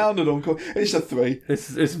 3. Sounded uncomfortable. It's a 3. It's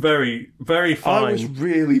very, very fine. I was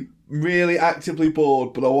really actively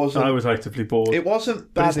bored, but I wasn't. I was actively bored. It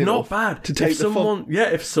wasn't bad. But it's not bad to take the fun. Yeah,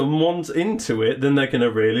 if someone's into it, then they're going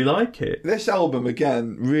to really like it. This album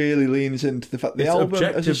again really leans into the fact the album,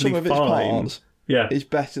 as a sum of its parts, is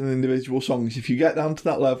better than individual songs. If you get down to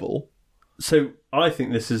that level, so I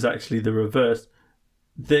think this is actually the reverse.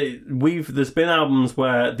 there's been albums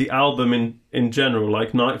where the album in general,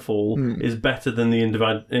 like Nightfall, is better than the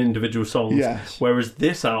individual songs. Yes. Whereas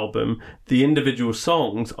this album, the individual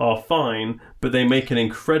songs are fine, but they make an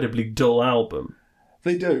incredibly dull album.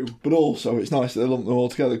 They do, but also it's nice that they lump them all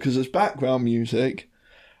together because as background music,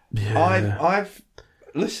 I've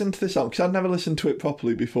listened to this album because I'd never listened to it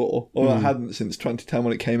properly before, or I hadn't since 2010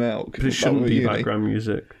 when it came out. But it shouldn't be background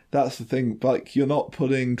music. That's the thing. Like, you're not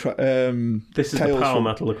putting this is the power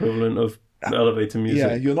metal equivalent of elevator music.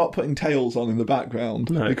 Yeah, you're not putting Tails on in the background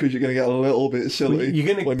because you're going to get a little bit silly. You're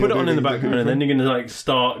going to put it on in the background and then you're going to like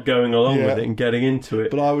start going along with it and getting into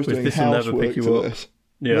it. But I was doing housework to this.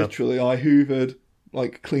 Yeah. Literally, I hoovered,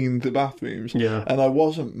 like, cleaned the bathrooms. Yeah. And I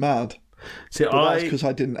wasn't mad. See, that's because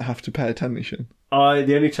I didn't have to pay attention.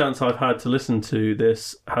 The only chance I've had to listen to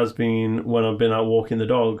this has been when I've been out walking the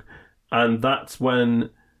dog, and that's when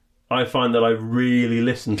I find that I really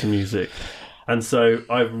listen to music. And so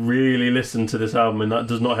I've really listened to this album, and that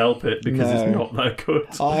does not help it because it's not that good.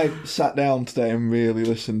 I sat down today and really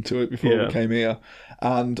listened to it before we came here,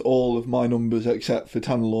 and all of my numbers, except for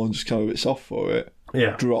Tannerlawn, just kind of a bit soft for it,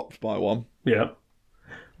 dropped by one. Yeah.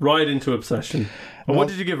 Ride into Obsession. And what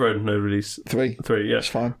did you give Road No Release? 3. 3, yeah. It's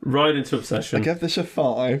fine. Ride into Obsession. I gave this a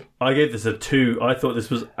 5. I gave this a 2. I thought this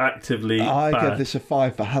was actively bad. I gave this a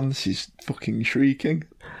 5 for Hansy's fucking shrieking.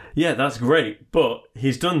 Yeah, that's great, but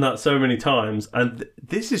he's done that so many times, and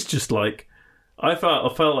this is just like... I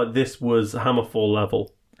felt like this was Hammerfall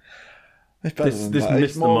level. It's better than that.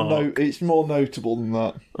 Missed the mark. It's more notable than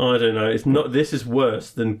that. I don't know. It's not. This is worse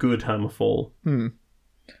than good Hammerfall.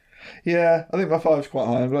 Yeah, I think my 5's quite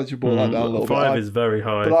high. I'm glad you brought that down a little 5 is very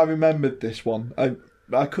high. But I remembered this one.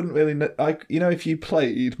 I couldn't really... if you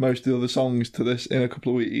played most of the other songs to this in a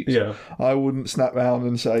couple of weeks, I wouldn't snap round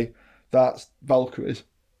and say, that's Valkyries.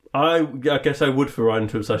 I guess I would for Ride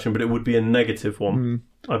into Obsession, but it would be a negative one.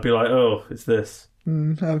 I'd be like, oh, it's this.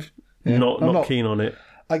 Not keen on it.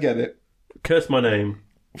 I get it. Curse My Name.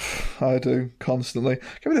 I do, constantly.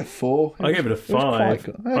 Give it a 4. I gave it a 5.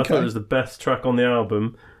 Okay. I thought it was the best track on the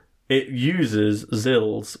album. It uses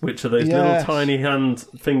zills, which are those little tiny hand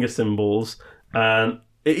finger symbols, and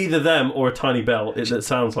either them or a tiny bell that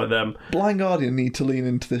sounds like them. Blind Guardian need to lean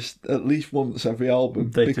into this at least once every album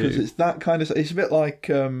because it's that kind of... It's a bit like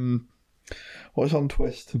what's on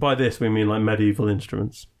Twist. By this we mean like Medieval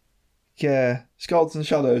Instruments. Yeah, Scalds and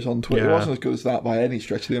Shadows on Twist. It wasn't as good as that by any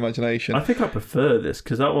stretch of the imagination. I think I prefer this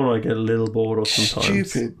because that one I get a little bored of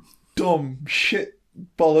sometimes. Stupid, dumb, shit,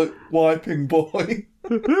 bollock wiping boy.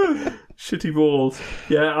 Shitty balls.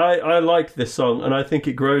 Yeah, I like this song and I think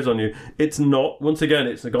it grows on you. It's not, once again,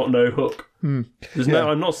 it's got no hook. There's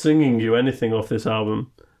I'm not singing you anything off this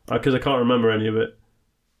album because I can't remember any of it.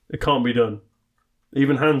 It can't be done.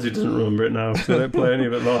 Even Hansy doesn't remember it now, so they don't play any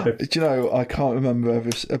of it live. Do you know, I can't remember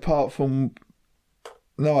apart from...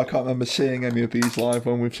 No, I can't remember seeing any of these live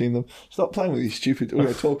when we've seen them. Stop playing with these stupid... We're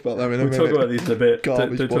going to talk about them in a minute. We'll talk about these in a bit.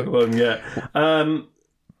 Don't talk about them yet.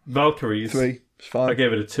 Valkyries. 3. It's fine. I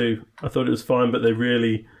gave it a 2. I thought it was fine, but they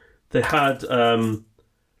had...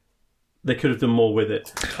 they could have done more with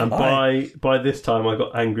it. And by this time, I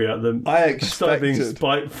got angry at them. I started being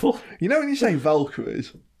spiteful. You know when you say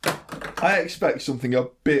Valkyries... I expect something a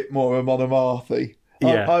bit more Amon Amarthy.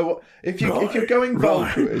 Yeah. If you're going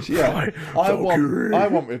Valkyries, I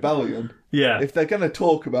want Rebellion. Yeah. If they're going to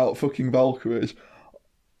talk about fucking Valkyries,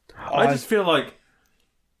 I just feel like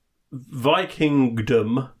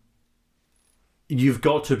Vikingdom. You've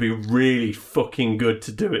got to be really fucking good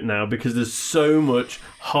to do it now because there's so much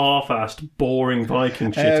half-assed, boring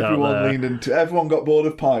Viking shit out there. Everyone got bored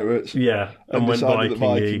of pirates. Yeah, and went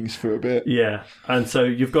Vikings for a bit. Yeah, and so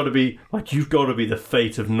you've got to be the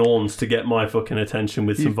fate of Norns to get my fucking attention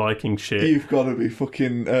with some Viking shit. You've got to be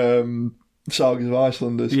fucking Sagas of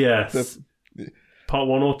Icelanders. Yes. Part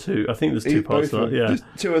 1 or 2? I think there's 2 parts to that, yeah. There's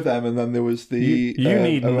 2 of them, and then there was the... You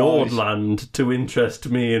need Nordland to interest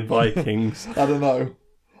me in Vikings. I don't know.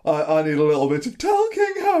 I need a little bit of Tell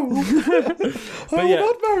King Harold. I will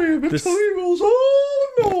not marry him until he rules all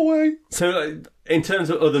of Norway. So, in terms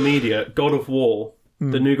of other media, God of War,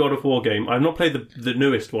 the new God of War game, I've not played the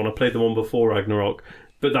newest one, I played the one before Ragnarok,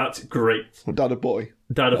 but that's great. Dad of Boy.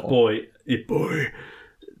 Boy.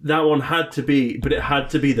 That one had to be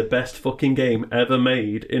the best fucking game ever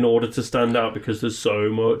made in order to stand out because there's so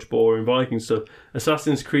much boring Viking stuff.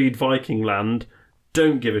 Assassin's Creed Viking Land,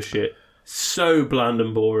 don't give a shit. So bland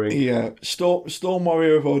and boring. Yeah, Storm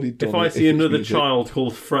Warrior have already done it. If I see another child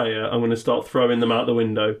called Freya, I'm going to start throwing them out the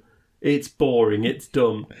window. It's boring, it's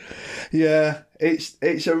dumb. Yeah,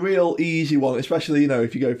 it's a real easy one, especially,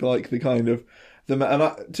 if you go for like the kind of...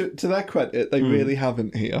 to their credit, they really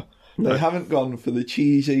haven't here. They haven't gone for the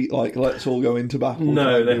cheesy, like, let's all go into battle.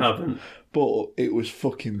 No, they haven't. But it was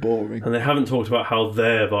fucking boring. And they haven't talked about how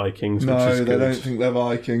they're Vikings, which No, is they good. don't think they're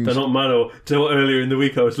Vikings. They're not Manowar. Do you know what, earlier in the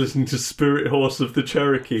week I was listening to Spirit Horse of the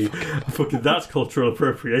Cherokee. Fucking, that's cultural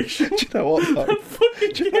appropriation. Do you know what, though?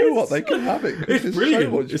 Do you know what? They can have it. 'cause It's brilliant.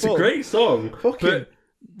 So much It's fun. a great song. But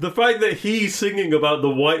the fact that he's singing about the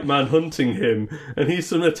white man hunting him, and he's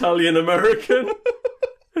some Italian American,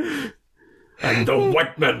 and the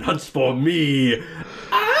white man hunts for me.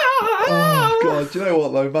 Oh, God. Do you know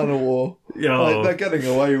what, though? Manowar. Yeah, Like, they're getting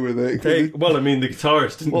away with it. well, I mean, the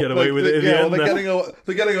guitarist didn't get away with it in the end.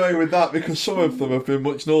 They're getting away with that because some of them have been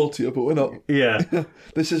much naughtier, but we're not. Yeah.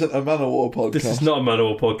 This isn't a Manowar podcast. This is not a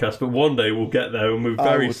Manowar podcast, but one day we'll get there, and we're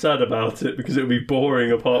very sad about it because it'll be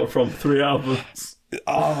boring apart from 3 albums.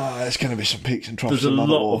 There's going to be some peaks and troughs. There's a in lot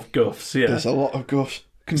Manowar. of guffs, yeah. There's a lot of guffs.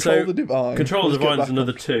 Control the Divine. Control the Let's get Divine's back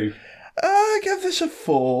another 2. Give this a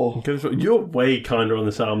 4. You're way kinder on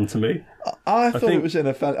this album to me. I thought it was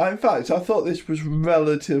inoffensive. In fact, I thought this was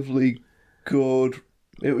relatively good.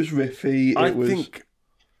 It was riffy.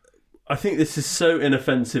 I think this is so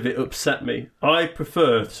inoffensive it upset me. I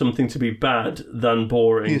prefer something to be bad than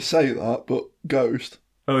boring. You say that, but Ghost.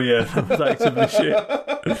 Oh yeah, that was actively shit.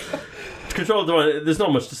 Control the Divine, there's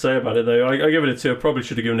not much to say about it though. I gave it a 2. I probably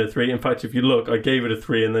should have given it a 3. In fact, if you look, I gave it a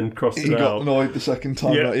 3 and then crossed it You out. got annoyed the second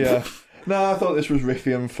time. Yeah. Yeah. No, I thought this was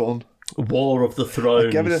riffy and fun. War of the Thrones.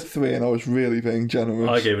 I gave it a 3 and I was really being generous.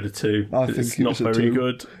 I gave it a 2. I think it's it not was a very 2.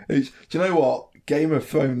 good. Do you know what? Game of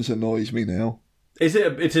Thrones annoys me now. It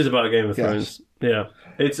is about Game of Thrones. Yeah.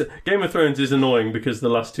 Game of Thrones is annoying because the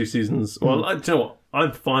last 2 seasons... Well, do you know what?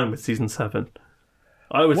 I'm fine with season 7.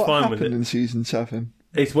 I was fine with it. What happened in season 7?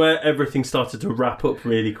 It's where everything started to wrap up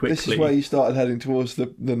really quickly. This is where you started heading towards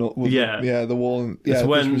the wall. And, it's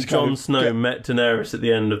when Jon Snow met Daenerys at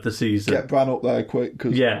the end of the season. Get Bran up there quick.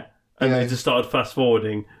 And they just started fast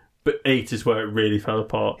forwarding. But 8 is where it really fell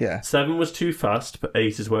apart. Yeah. 7 was too fast, but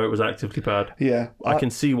 8 is where it was actively bad. Yeah. I can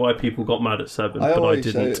see why people got mad at 7, but I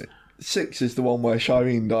didn't. Say 6 is the one where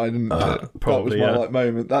Shireen died, and probably, that was my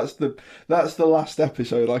moment. That's the last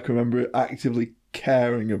episode I can remember actively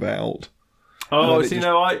caring about. Oh, see,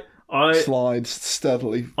 no, I slides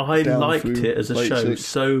steadily. I down liked through it as a show 6.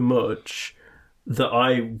 so much that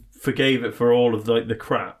I forgave it for all of the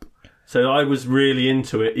crap. So I was really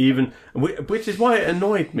into it, even which is why it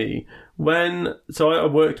annoyed me when. So I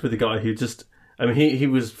worked with a guy who just, he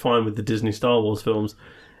was fine with the Disney Star Wars films,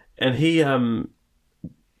 and he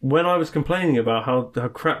when I was complaining about how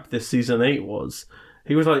crap this season 8 was.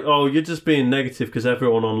 He was like, "Oh, you're just being negative because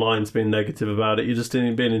everyone online's being negative about it. You're just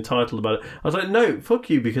being entitled about it." I was like, "No, fuck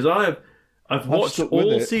you," because I've watched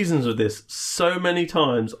all seasons of this so many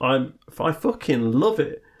times. I fucking love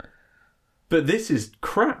it. But this is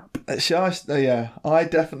crap. See, I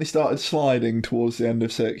definitely started sliding towards the end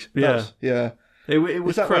of 6. Yeah. It was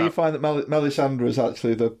is that crap. where you find that Melisandre is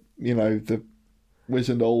actually the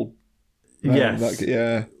wizened old man?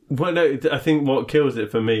 Yes. Well, no, I think what kills it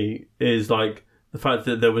for me is like the fact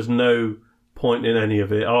that there was no point in any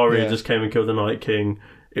of it. Arya just came and killed the Night King.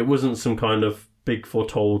 It wasn't some kind of big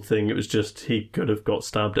foretold thing. It was just he could have got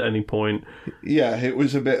stabbed at any point. Yeah, it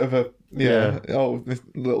was a bit of a Oh, this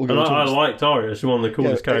little girl. And I liked Arya. She's one of the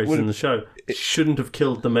coolest characters in the show. It shouldn't have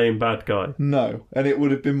killed the main bad guy. No, and it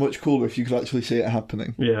would have been much cooler if you could actually see it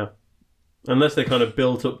happening. Yeah, unless they kind of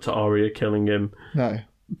built up to Arya killing him. No,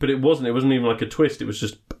 but it wasn't. It wasn't even like a twist. It was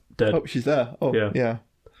just dead. Oh, she's there. Oh, yeah.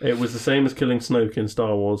 It was the same as killing Snoke in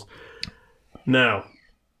Star Wars. Now,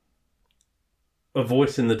 A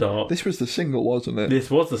Voice in the Dark. This was the single, wasn't it? This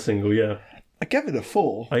was the single, yeah. I gave it a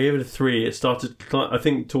 4. I gave it a 3. It started, I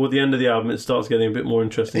think, toward the end of the album, it starts getting a bit more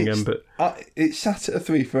interesting again. But it sat at a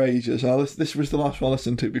 3 for ages. This was the last one I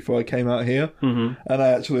listened to before I came out here, and I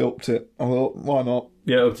actually upped it. I thought, why not?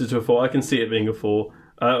 Yeah, upped it to a 4. I can see it being a 4.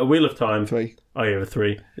 A Wheel of Time. 3. I gave it a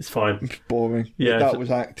 3. It's fine. It's boring. Yeah, that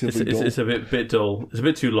was actively dull. It's a bit dull. It's a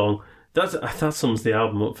bit too long. That sums the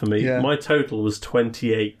album up for me. Yeah. My total was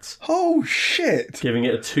 28. Oh, shit! Giving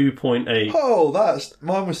it a 2.8. Oh,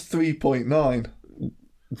 mine was 3.9.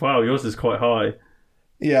 Wow, yours is quite high.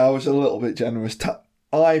 Yeah, I was a little bit generous.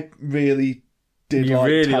 I really did You like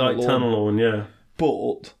really Tanalorn, like Tanalorn, yeah.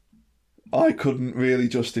 but I couldn't really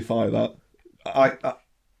justify that.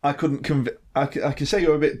 I couldn't I can say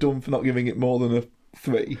you're a bit dumb for not giving it more than a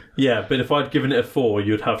 3. Yeah, but if I'd given it a 4,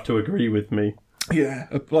 you'd have to agree with me. Yeah,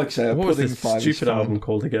 like I say, what was this stupid album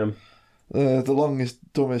called again? The longest,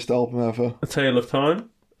 dumbest album ever. A Tale of Time?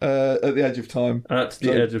 At the Edge of Time. At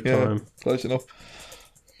the Edge of Time. Close enough.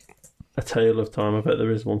 A Tale of Time. I bet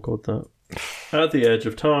there is one called that. At the Edge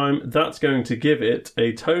of Time. That's going to give it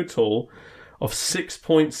a total of The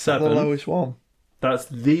 6.7. lowest one. That's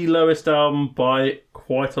the lowest album by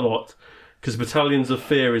quite a lot, because Battalions of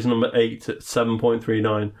Fear is number 8 at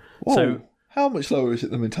 7.39. Whoa. So How much lower is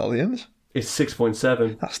it than Italians? it's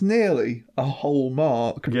 6.7. That's nearly a whole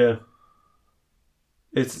mark. Yeah.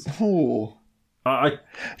 It's... Oh. I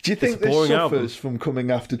Do you think It's a this boring suffers album. from coming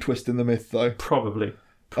after Twisting the Myth, though? probably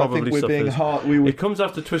I think we're suffers. being hard. We were, It comes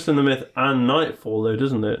after Twisting the Myth and Nightfall, though,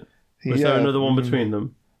 doesn't it? Was there Yeah. another one between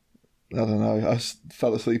them? I don't know. I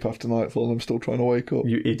fell asleep after Nightfall and I'm still trying to wake up.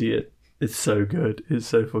 You idiot. It's so good. It's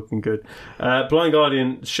so fucking good. Blind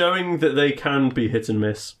Guardian, showing that they can be hit and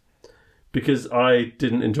miss. Because I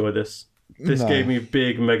didn't enjoy this. This No. gave me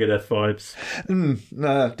big Megadeth vibes.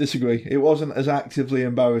 Nah, disagree. It wasn't as actively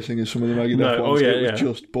embarrassing as some of the Megadeth No, ones. oh, yeah, it was yeah.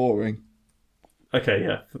 just boring. Okay,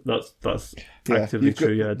 yeah, that's Yeah, actively you've got-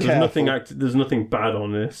 true. Yeah, careful. there's nothing bad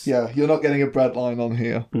on this. Yeah, you're not getting a bread line on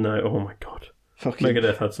here. No, oh my god, Fucking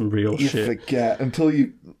Megadeth had some real you shit. forget until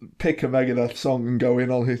you pick a Megadeth song and go in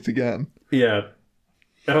on it again. Yeah.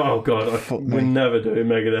 Oh god, we're me. never doing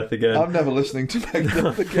Megadeth again. I'm never listening to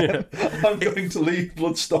Megadeth again. I'm going to leave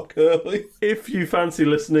Bloodstock early. If you fancy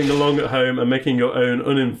listening along at home and making your own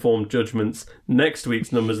uninformed judgments, next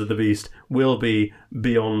week's Numbers of the Beast will be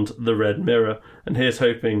Beyond the Red Mirror, and here's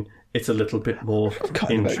hoping it's a little bit more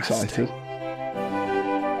Kind of interesting. excited.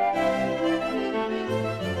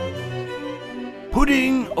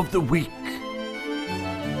 Pudding of the Week.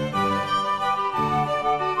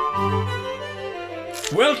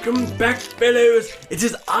 Welcome back, fellows. It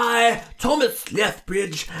is I, Thomas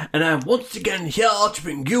Lethbridge, and I'm once again here to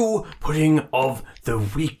bring you Pudding of the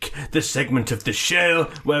Week, the segment of the show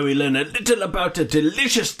where we learn a little about a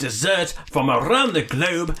delicious dessert from around the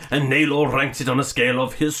globe and Naylor ranks it on a scale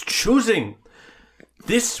of his choosing.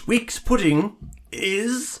 This week's pudding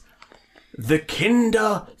is the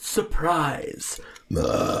Kinder Surprise.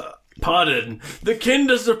 Pardon. The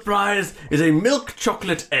Kinder Surprise is a milk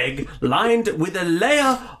chocolate egg lined with a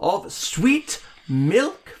layer of sweet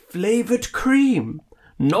milk-flavoured cream,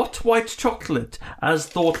 not white chocolate, as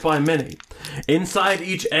thought by many. Inside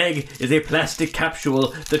each egg is a plastic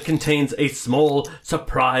capsule that contains a small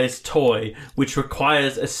surprise toy, which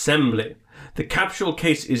requires assembly. The capsule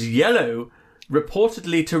case is yellow,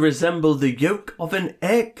 reportedly to resemble the yolk of an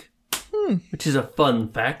egg. Which is a fun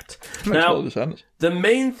fact. Makes a lot of sense. The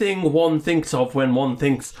main thing one thinks of when one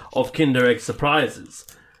thinks of Kinder Egg surprises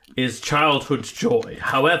is childhood joy.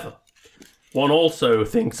 However, one also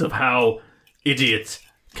thinks of how idiot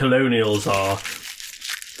colonials are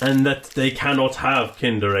and that they cannot have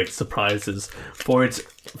Kinder Egg surprises, for it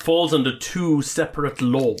falls under two separate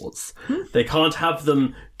laws. They can't have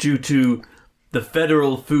them due to the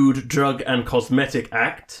Federal Food, Drug and Cosmetic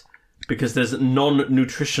Act, because there's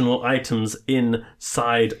non-nutritional items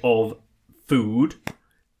inside of food,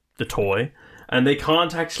 the toy, and they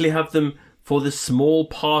can't actually have them for the Small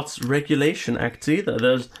Parts Regulation Act either.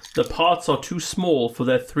 The parts are too small for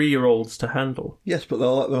their 3-year-olds to handle. Yes, but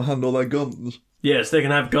they'll let them handle their guns. Yes, they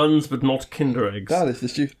can have guns, but not Kinder Eggs.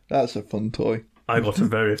 That's a fun toy. I got a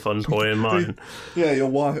very fun toy in mine. Yeah, your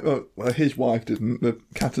wife, his wife didn't. The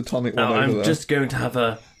catatonic one Now, over I'm there. just going to have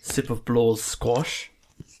a sip of Blaw's squash.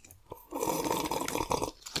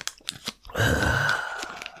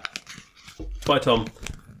 Bye, Tom.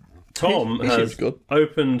 Tom He has seems good.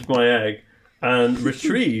 opened my egg and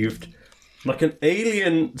retrieved like an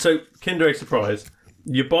alien. So, Kinder Egg surprise.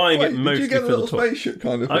 You're buying Wait, it did mostly you get a for the little toy. spaceship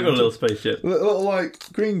kind of thing? I got a little spaceship. A little,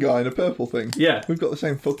 like, green guy in a purple thing. Yeah. We've got the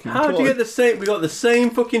same fucking How toy. do you get the same? We got the same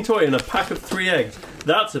fucking toy in a pack of 3 eggs.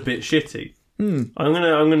 That's a bit shitty. I'm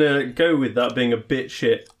gonna go with that being a bit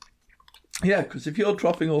shit. Yeah, because if you're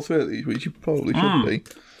dropping all 3 of these, which you probably should be...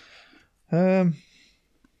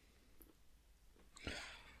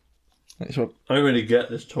 That's what, I'm going to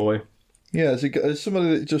get this toy. yeah, as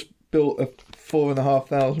somebody that just built a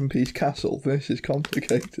 4,500 piece castle, this is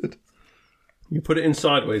complicated. You put it in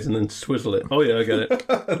sideways and then swizzle it. Oh yeah, I get it.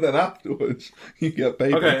 And then afterwards, you get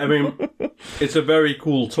baby. Okay, I mean, it's a very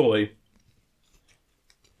cool toy.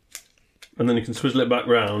 And then you can swizzle it back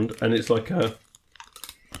round, and it's like a...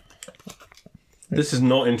 This is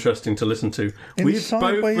not interesting to listen to. We've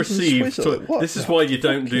sideways both and received... swizzle it? What This is the why you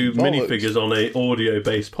don't do fucking bollocks? minifigures on a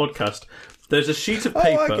audio-based podcast. There's a sheet of Oh,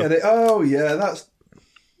 paper... I get it. Oh, yeah, that's...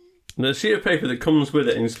 There's a sheet of paper that comes with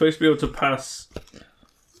it, and you're supposed to be able to pass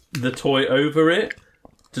the toy over it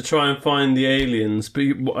to try and find the aliens. But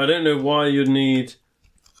I don't know why you'd need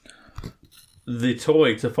the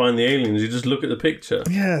toy to find the aliens. You just look at the picture.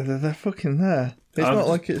 Yeah, they're fucking there. It's I'm not just-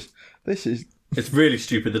 like it's... This is... It's really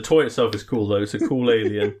stupid. The toy itself is cool, though. It's a cool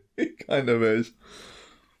alien. It kind of is.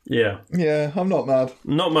 Yeah. Yeah, I'm not mad.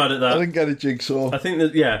 Not mad at I that. didn't get a jigsaw. I think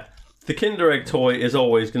that, yeah. The Kinder Egg toy is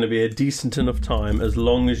always going to be a decent enough time as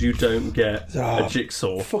long as you don't get a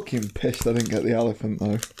jigsaw. Fucking pissed I didn't get the elephant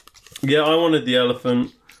though. Yeah, I wanted the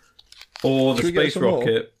elephant or the Should we get space some more?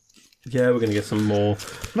 rocket. Yeah, we're going to get some more.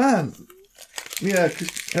 Man, yeah,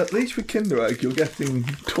 because at least with Kinder Egg you're getting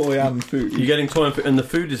toy and food. You're getting toy and the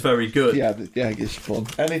food is very good. Yeah, the egg is fun.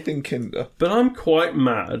 Anything Kinder. But I'm quite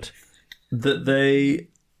mad that they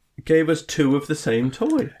gave us 2 of the same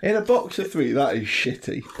toy. In a box of 3, that is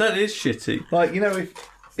shitty. That is shitty. Like, you know,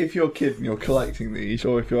 if you're a kid and you're collecting these,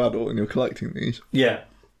 or if you're adult and you're collecting these, Yeah.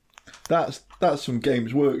 that's some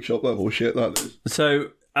Games Workshop level shit, that is. So,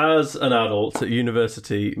 as an adult at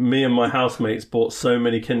university, me and my housemates bought so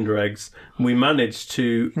many Kinder Eggs, we managed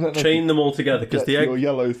to don't know if chain them all together because Get the to your egg,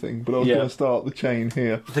 yellow thing, but I was Yeah. going to start the chain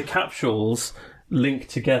here. the capsules link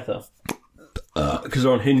together. Because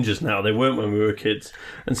they're on hinges now. They weren't when we were kids.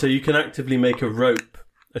 And so you can actively make a rope,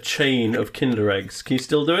 a chain of Kinder Eggs. Can you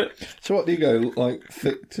still do it? So what do you go, like,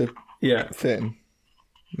 thick to Yeah. thin?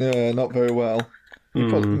 Yeah, not very well.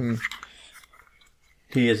 He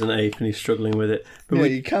is an ape and he's struggling with it. But Yeah, we,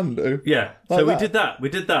 you can do. yeah. Like So we that. did that. We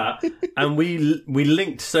did that. And we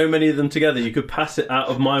linked so many of them together. You could pass it out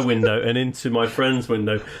of my window and into my friend's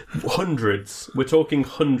window. Hundreds. We're talking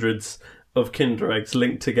hundreds of Kinder Eggs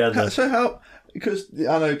linked together. So how... Because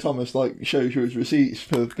I know Thomas like shows you his receipts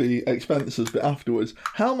for the expenses, but afterwards,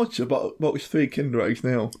 how much about box 3 Kinder Eggs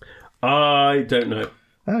now? I don't know.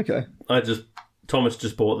 Okay. Thomas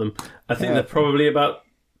just bought them. I think they're probably about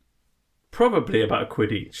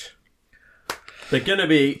 £1 each. They're going to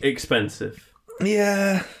be expensive.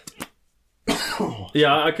 Yeah.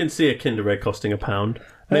 Yeah, I can see a Kinder Egg costing £1.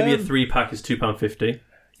 Maybe a 3-pack is £2.50.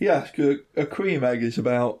 Yeah, a cream egg is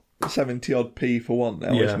about 70 odd p for one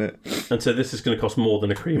now, Yeah. isn't it? And so this is going to cost more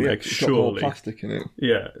than a cream egg, It's got more surely. plastic in it.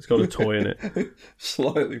 Yeah, it's got a toy in it.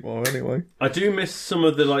 Slightly more, anyway. I do miss some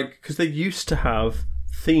of the, because they used to have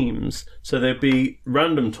themes. So there'd be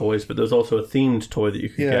random toys, but there was also a themed toy that you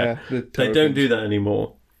could Yeah, get. the They don't Terrapins. do that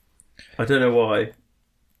anymore. I don't know why.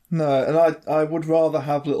 No, and I would rather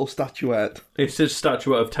have little statuette. It's just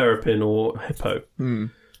statuette of Terrapin or Hippo.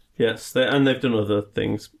 Yes, and they've done other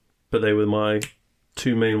things, but they were my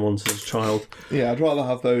 2 main ones as a child. Yeah, I'd rather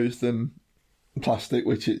have those than plastic,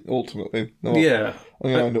 which it ultimately... No, Yeah.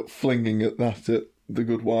 I'm going to end up flinging at the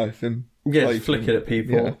good wife and... Yeah, Like, flick it at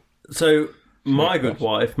people. yeah. So my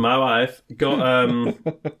wife, got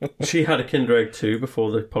she had a Kinder Egg too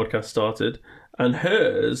before the podcast started, and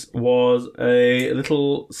hers was a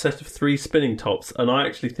little set of 3 spinning tops, and I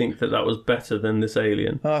actually think that was better than this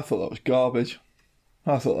alien. I thought that was garbage.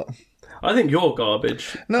 I thought that... I think you're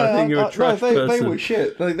garbage. No, I think you're a trash they person. were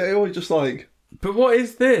shit. They always just like... But what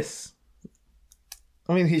is this?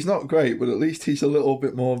 I mean, he's not great, but at least he's a little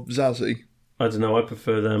bit more zazzy. I don't know. I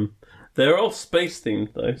prefer them. They're all space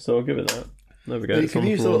themed though, so I'll give it that. There we go. You it's can on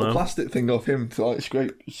the use the floor little now. plastic thing off him to like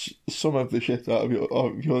scrape some of the shit out of your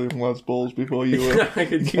young lad's balls before you were... I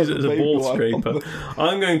could use it as a baby ball wipe on scraper.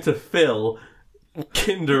 I'm going to fill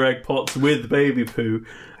Kinder Egg pots with baby poo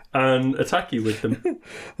and attack you with them.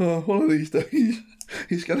 One of these days,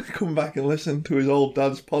 he's going to come back and listen to his old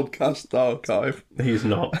dad's podcast archive. He's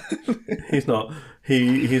not. He's not.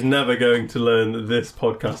 He's never going to learn that this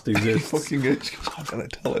podcast exists. Fucking itch, because I'm going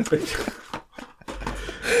to tell him.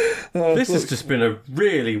 This has just been a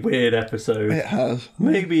really weird episode. It has.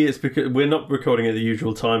 Maybe it's because we're not recording at the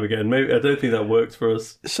usual time again. Maybe I don't think that works for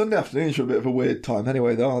us. Sunday afternoons are a bit of a weird time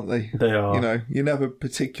anyway, though, aren't they? They are. You know, you're never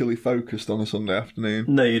particularly focused on a Sunday afternoon.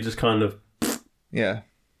 No, you just kind of Yeah,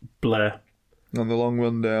 blare. on the long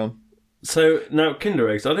run down. So now Kinder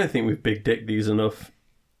Eggs, I don't think we've big dicked these enough.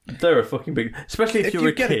 They're a fucking big, especially if you're you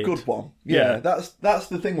a get kid. a good one, Yeah. that's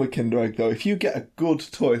the thing with Kinder Egg though. If you get a good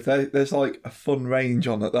toy, there's like a fun range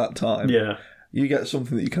on at that time. Yeah, You get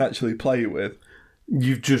something that you can actually play with.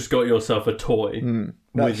 you've just got yourself a toy with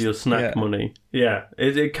that's- your snack yeah. money. Yeah,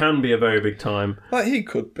 it can be a very big time. Like he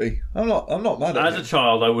could be. I'm not mad at As him. a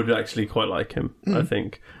child, I would actually quite like him. I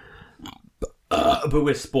think, but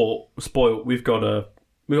we're spoiled. We've got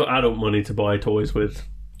adult money to buy toys with.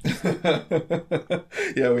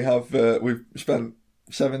 Yeah, we have. We've spent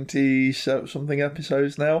 70 something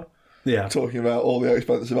episodes now Yeah, talking about all the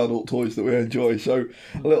expensive adult toys that we enjoy. So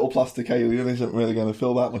a little plastic alien isn't really going to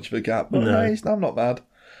fill that much of a gap. But No. hey, I'm not bad.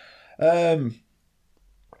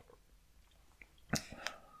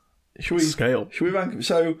 Should scale. we rank?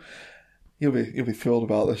 So you'll be thrilled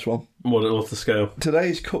about this one. What's the scale?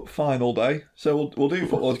 Today's cup final day, so we'll do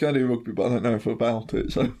football. I was going to do rugby, but I don't know if about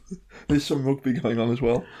it. So there's some rugby going on as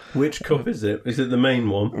well. Which cup is it? Is it the main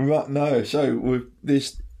one? Right, no. So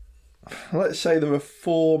there's, let's say there are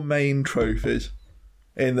 4 main trophies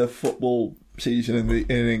in the football season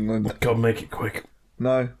in England. God, make it quick.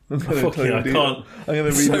 No, I'm Fucking, I can't. I'm going to read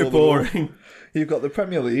It's all so the boring. You've got the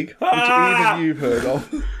Premier League, which even you've heard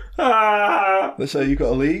of. Let's say you've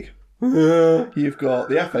got a league. You've got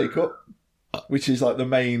the FA Cup, which is like the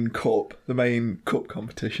main cup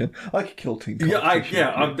competition, like a kilting competition.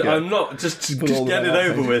 I'm not just Put all get it that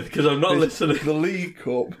over out. with because I'm not listening. The League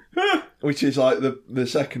Cup, which is like the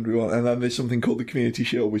secondary one, and then there's something called the Community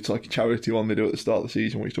Shield, which is like a charity one they do at the start of the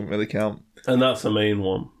season, which doesn't really count. And that's the main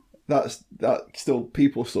one.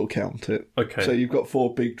 People still count it. Okay. So you've got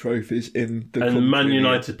 4 big trophies in the country. And Man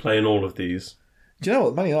United play in all of these. Do you know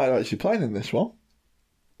what? Man United are actually playing in this one.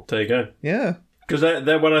 There you go. Yeah. Because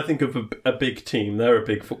they're when I think of a big team, they're a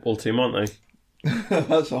big football team, aren't they?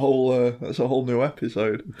 That's a whole new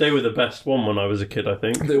episode. They were the best one when I was a kid, I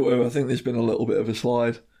think. They were. I think there's been a little bit of a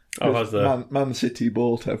slide. Oh, has there? Man City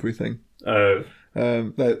bought everything. Oh.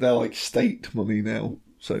 They're like state money now.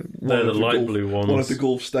 So They're the light blue ones. One of the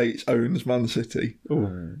Gulf states owns Man City.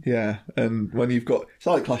 Ooh. Yeah, and when you've got, it's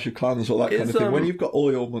like Clash of Clans or that kind of thing. When you've got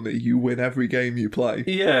oil money, you win every game you play.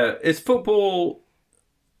 Yeah, is football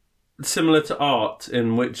similar to art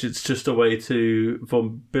in which it's just a way for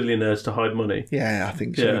billionaires to hide money? Yeah, I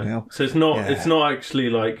think so now. So it's not. Yeah. It's not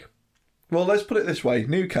actually like. Well, let's put it this way: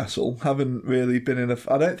 Newcastle haven't really been in a.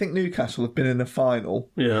 I don't think Newcastle have been in a final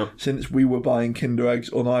since we were buying Kinder Eggs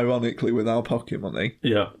unironically with our pocket money.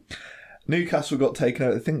 Yeah. Newcastle got taken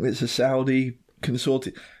out. I think it's a Saudi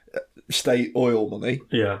consortium, state oil money.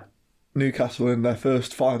 Yeah. Newcastle in their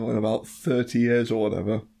first final in about 30 years or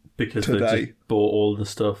whatever. Because today. they just bought all the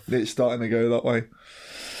stuff. It's starting to go that way.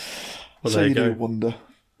 Well, so there you you do go. wonder.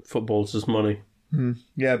 Football's just money.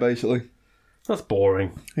 Yeah, basically. That's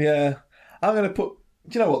boring. Yeah. I'm going to put...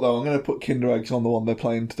 Do you know what, though? I'm going to put Kinder Eggs on the one they're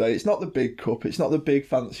playing today. It's not the big cup. It's not the big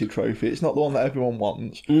fancy trophy. It's not the one that everyone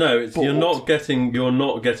wants. No, it's, But- you're not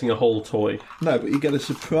getting a whole toy. No, but you get a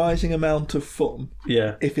surprising amount of fun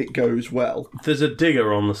Yeah. if it goes well. There's a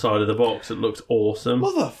digger on the side of the box that looks awesome.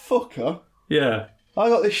 Motherfucker. Yeah. I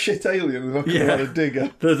got this shit alien and I could have had a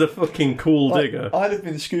digger. There's a fucking cool Like, digger. I'd have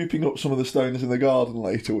been scooping up some of the stones in the garden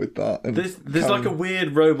later with that. And There's like a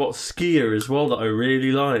weird robot skier as well that I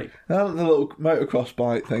really like. the little motocross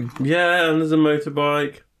bike thing. Yeah, and there's a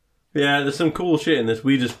motorbike. Yeah, there's some cool shit in this.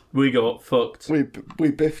 We got fucked. We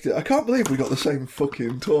biffed it. I can't believe we got the same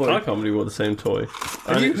fucking toy. I can't believe we got the same toy.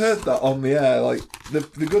 Have you it's- heard that on the air? Like, the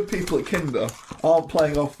good people at Kinder aren't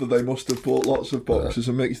playing off that they must have bought lots of boxes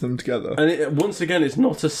and mixed them together. And once again, it's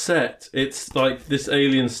not a set. It's like this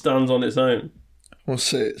alien stands on its own. Well,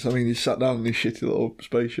 sits. I mean, he sat down in his shitty little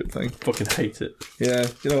spaceship thing. Fucking hate it. Yeah,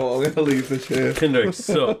 you know what? I'm going to leave this here. Kinder Eggs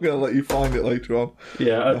I'm suck. going to let you find it later on.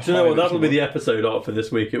 Yeah, do you know what? hide it That'll be somewhere. the episode art for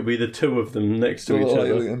this week. It'll be the two of them next to The each little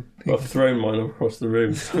other. alien. I've thrown mine across the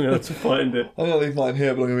room, so I'm going to have to find it. I'm going to leave mine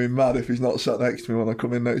here, but I'm going to be mad if he's not sat next to me when I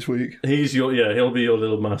come in next week. He'll be your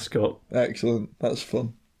little mascot. Excellent. That's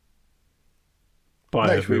fun. Bye,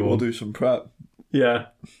 Next week everyone. we'll do some prep. Yeah.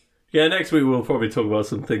 Yeah, next week we'll probably talk about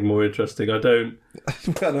something more interesting. I don't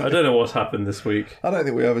know what's happened this week. I don't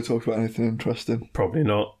think we ever talk about anything interesting. Probably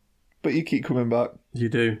not. But you keep coming back. You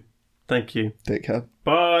do. Thank you. Dickhead.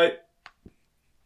 Bye.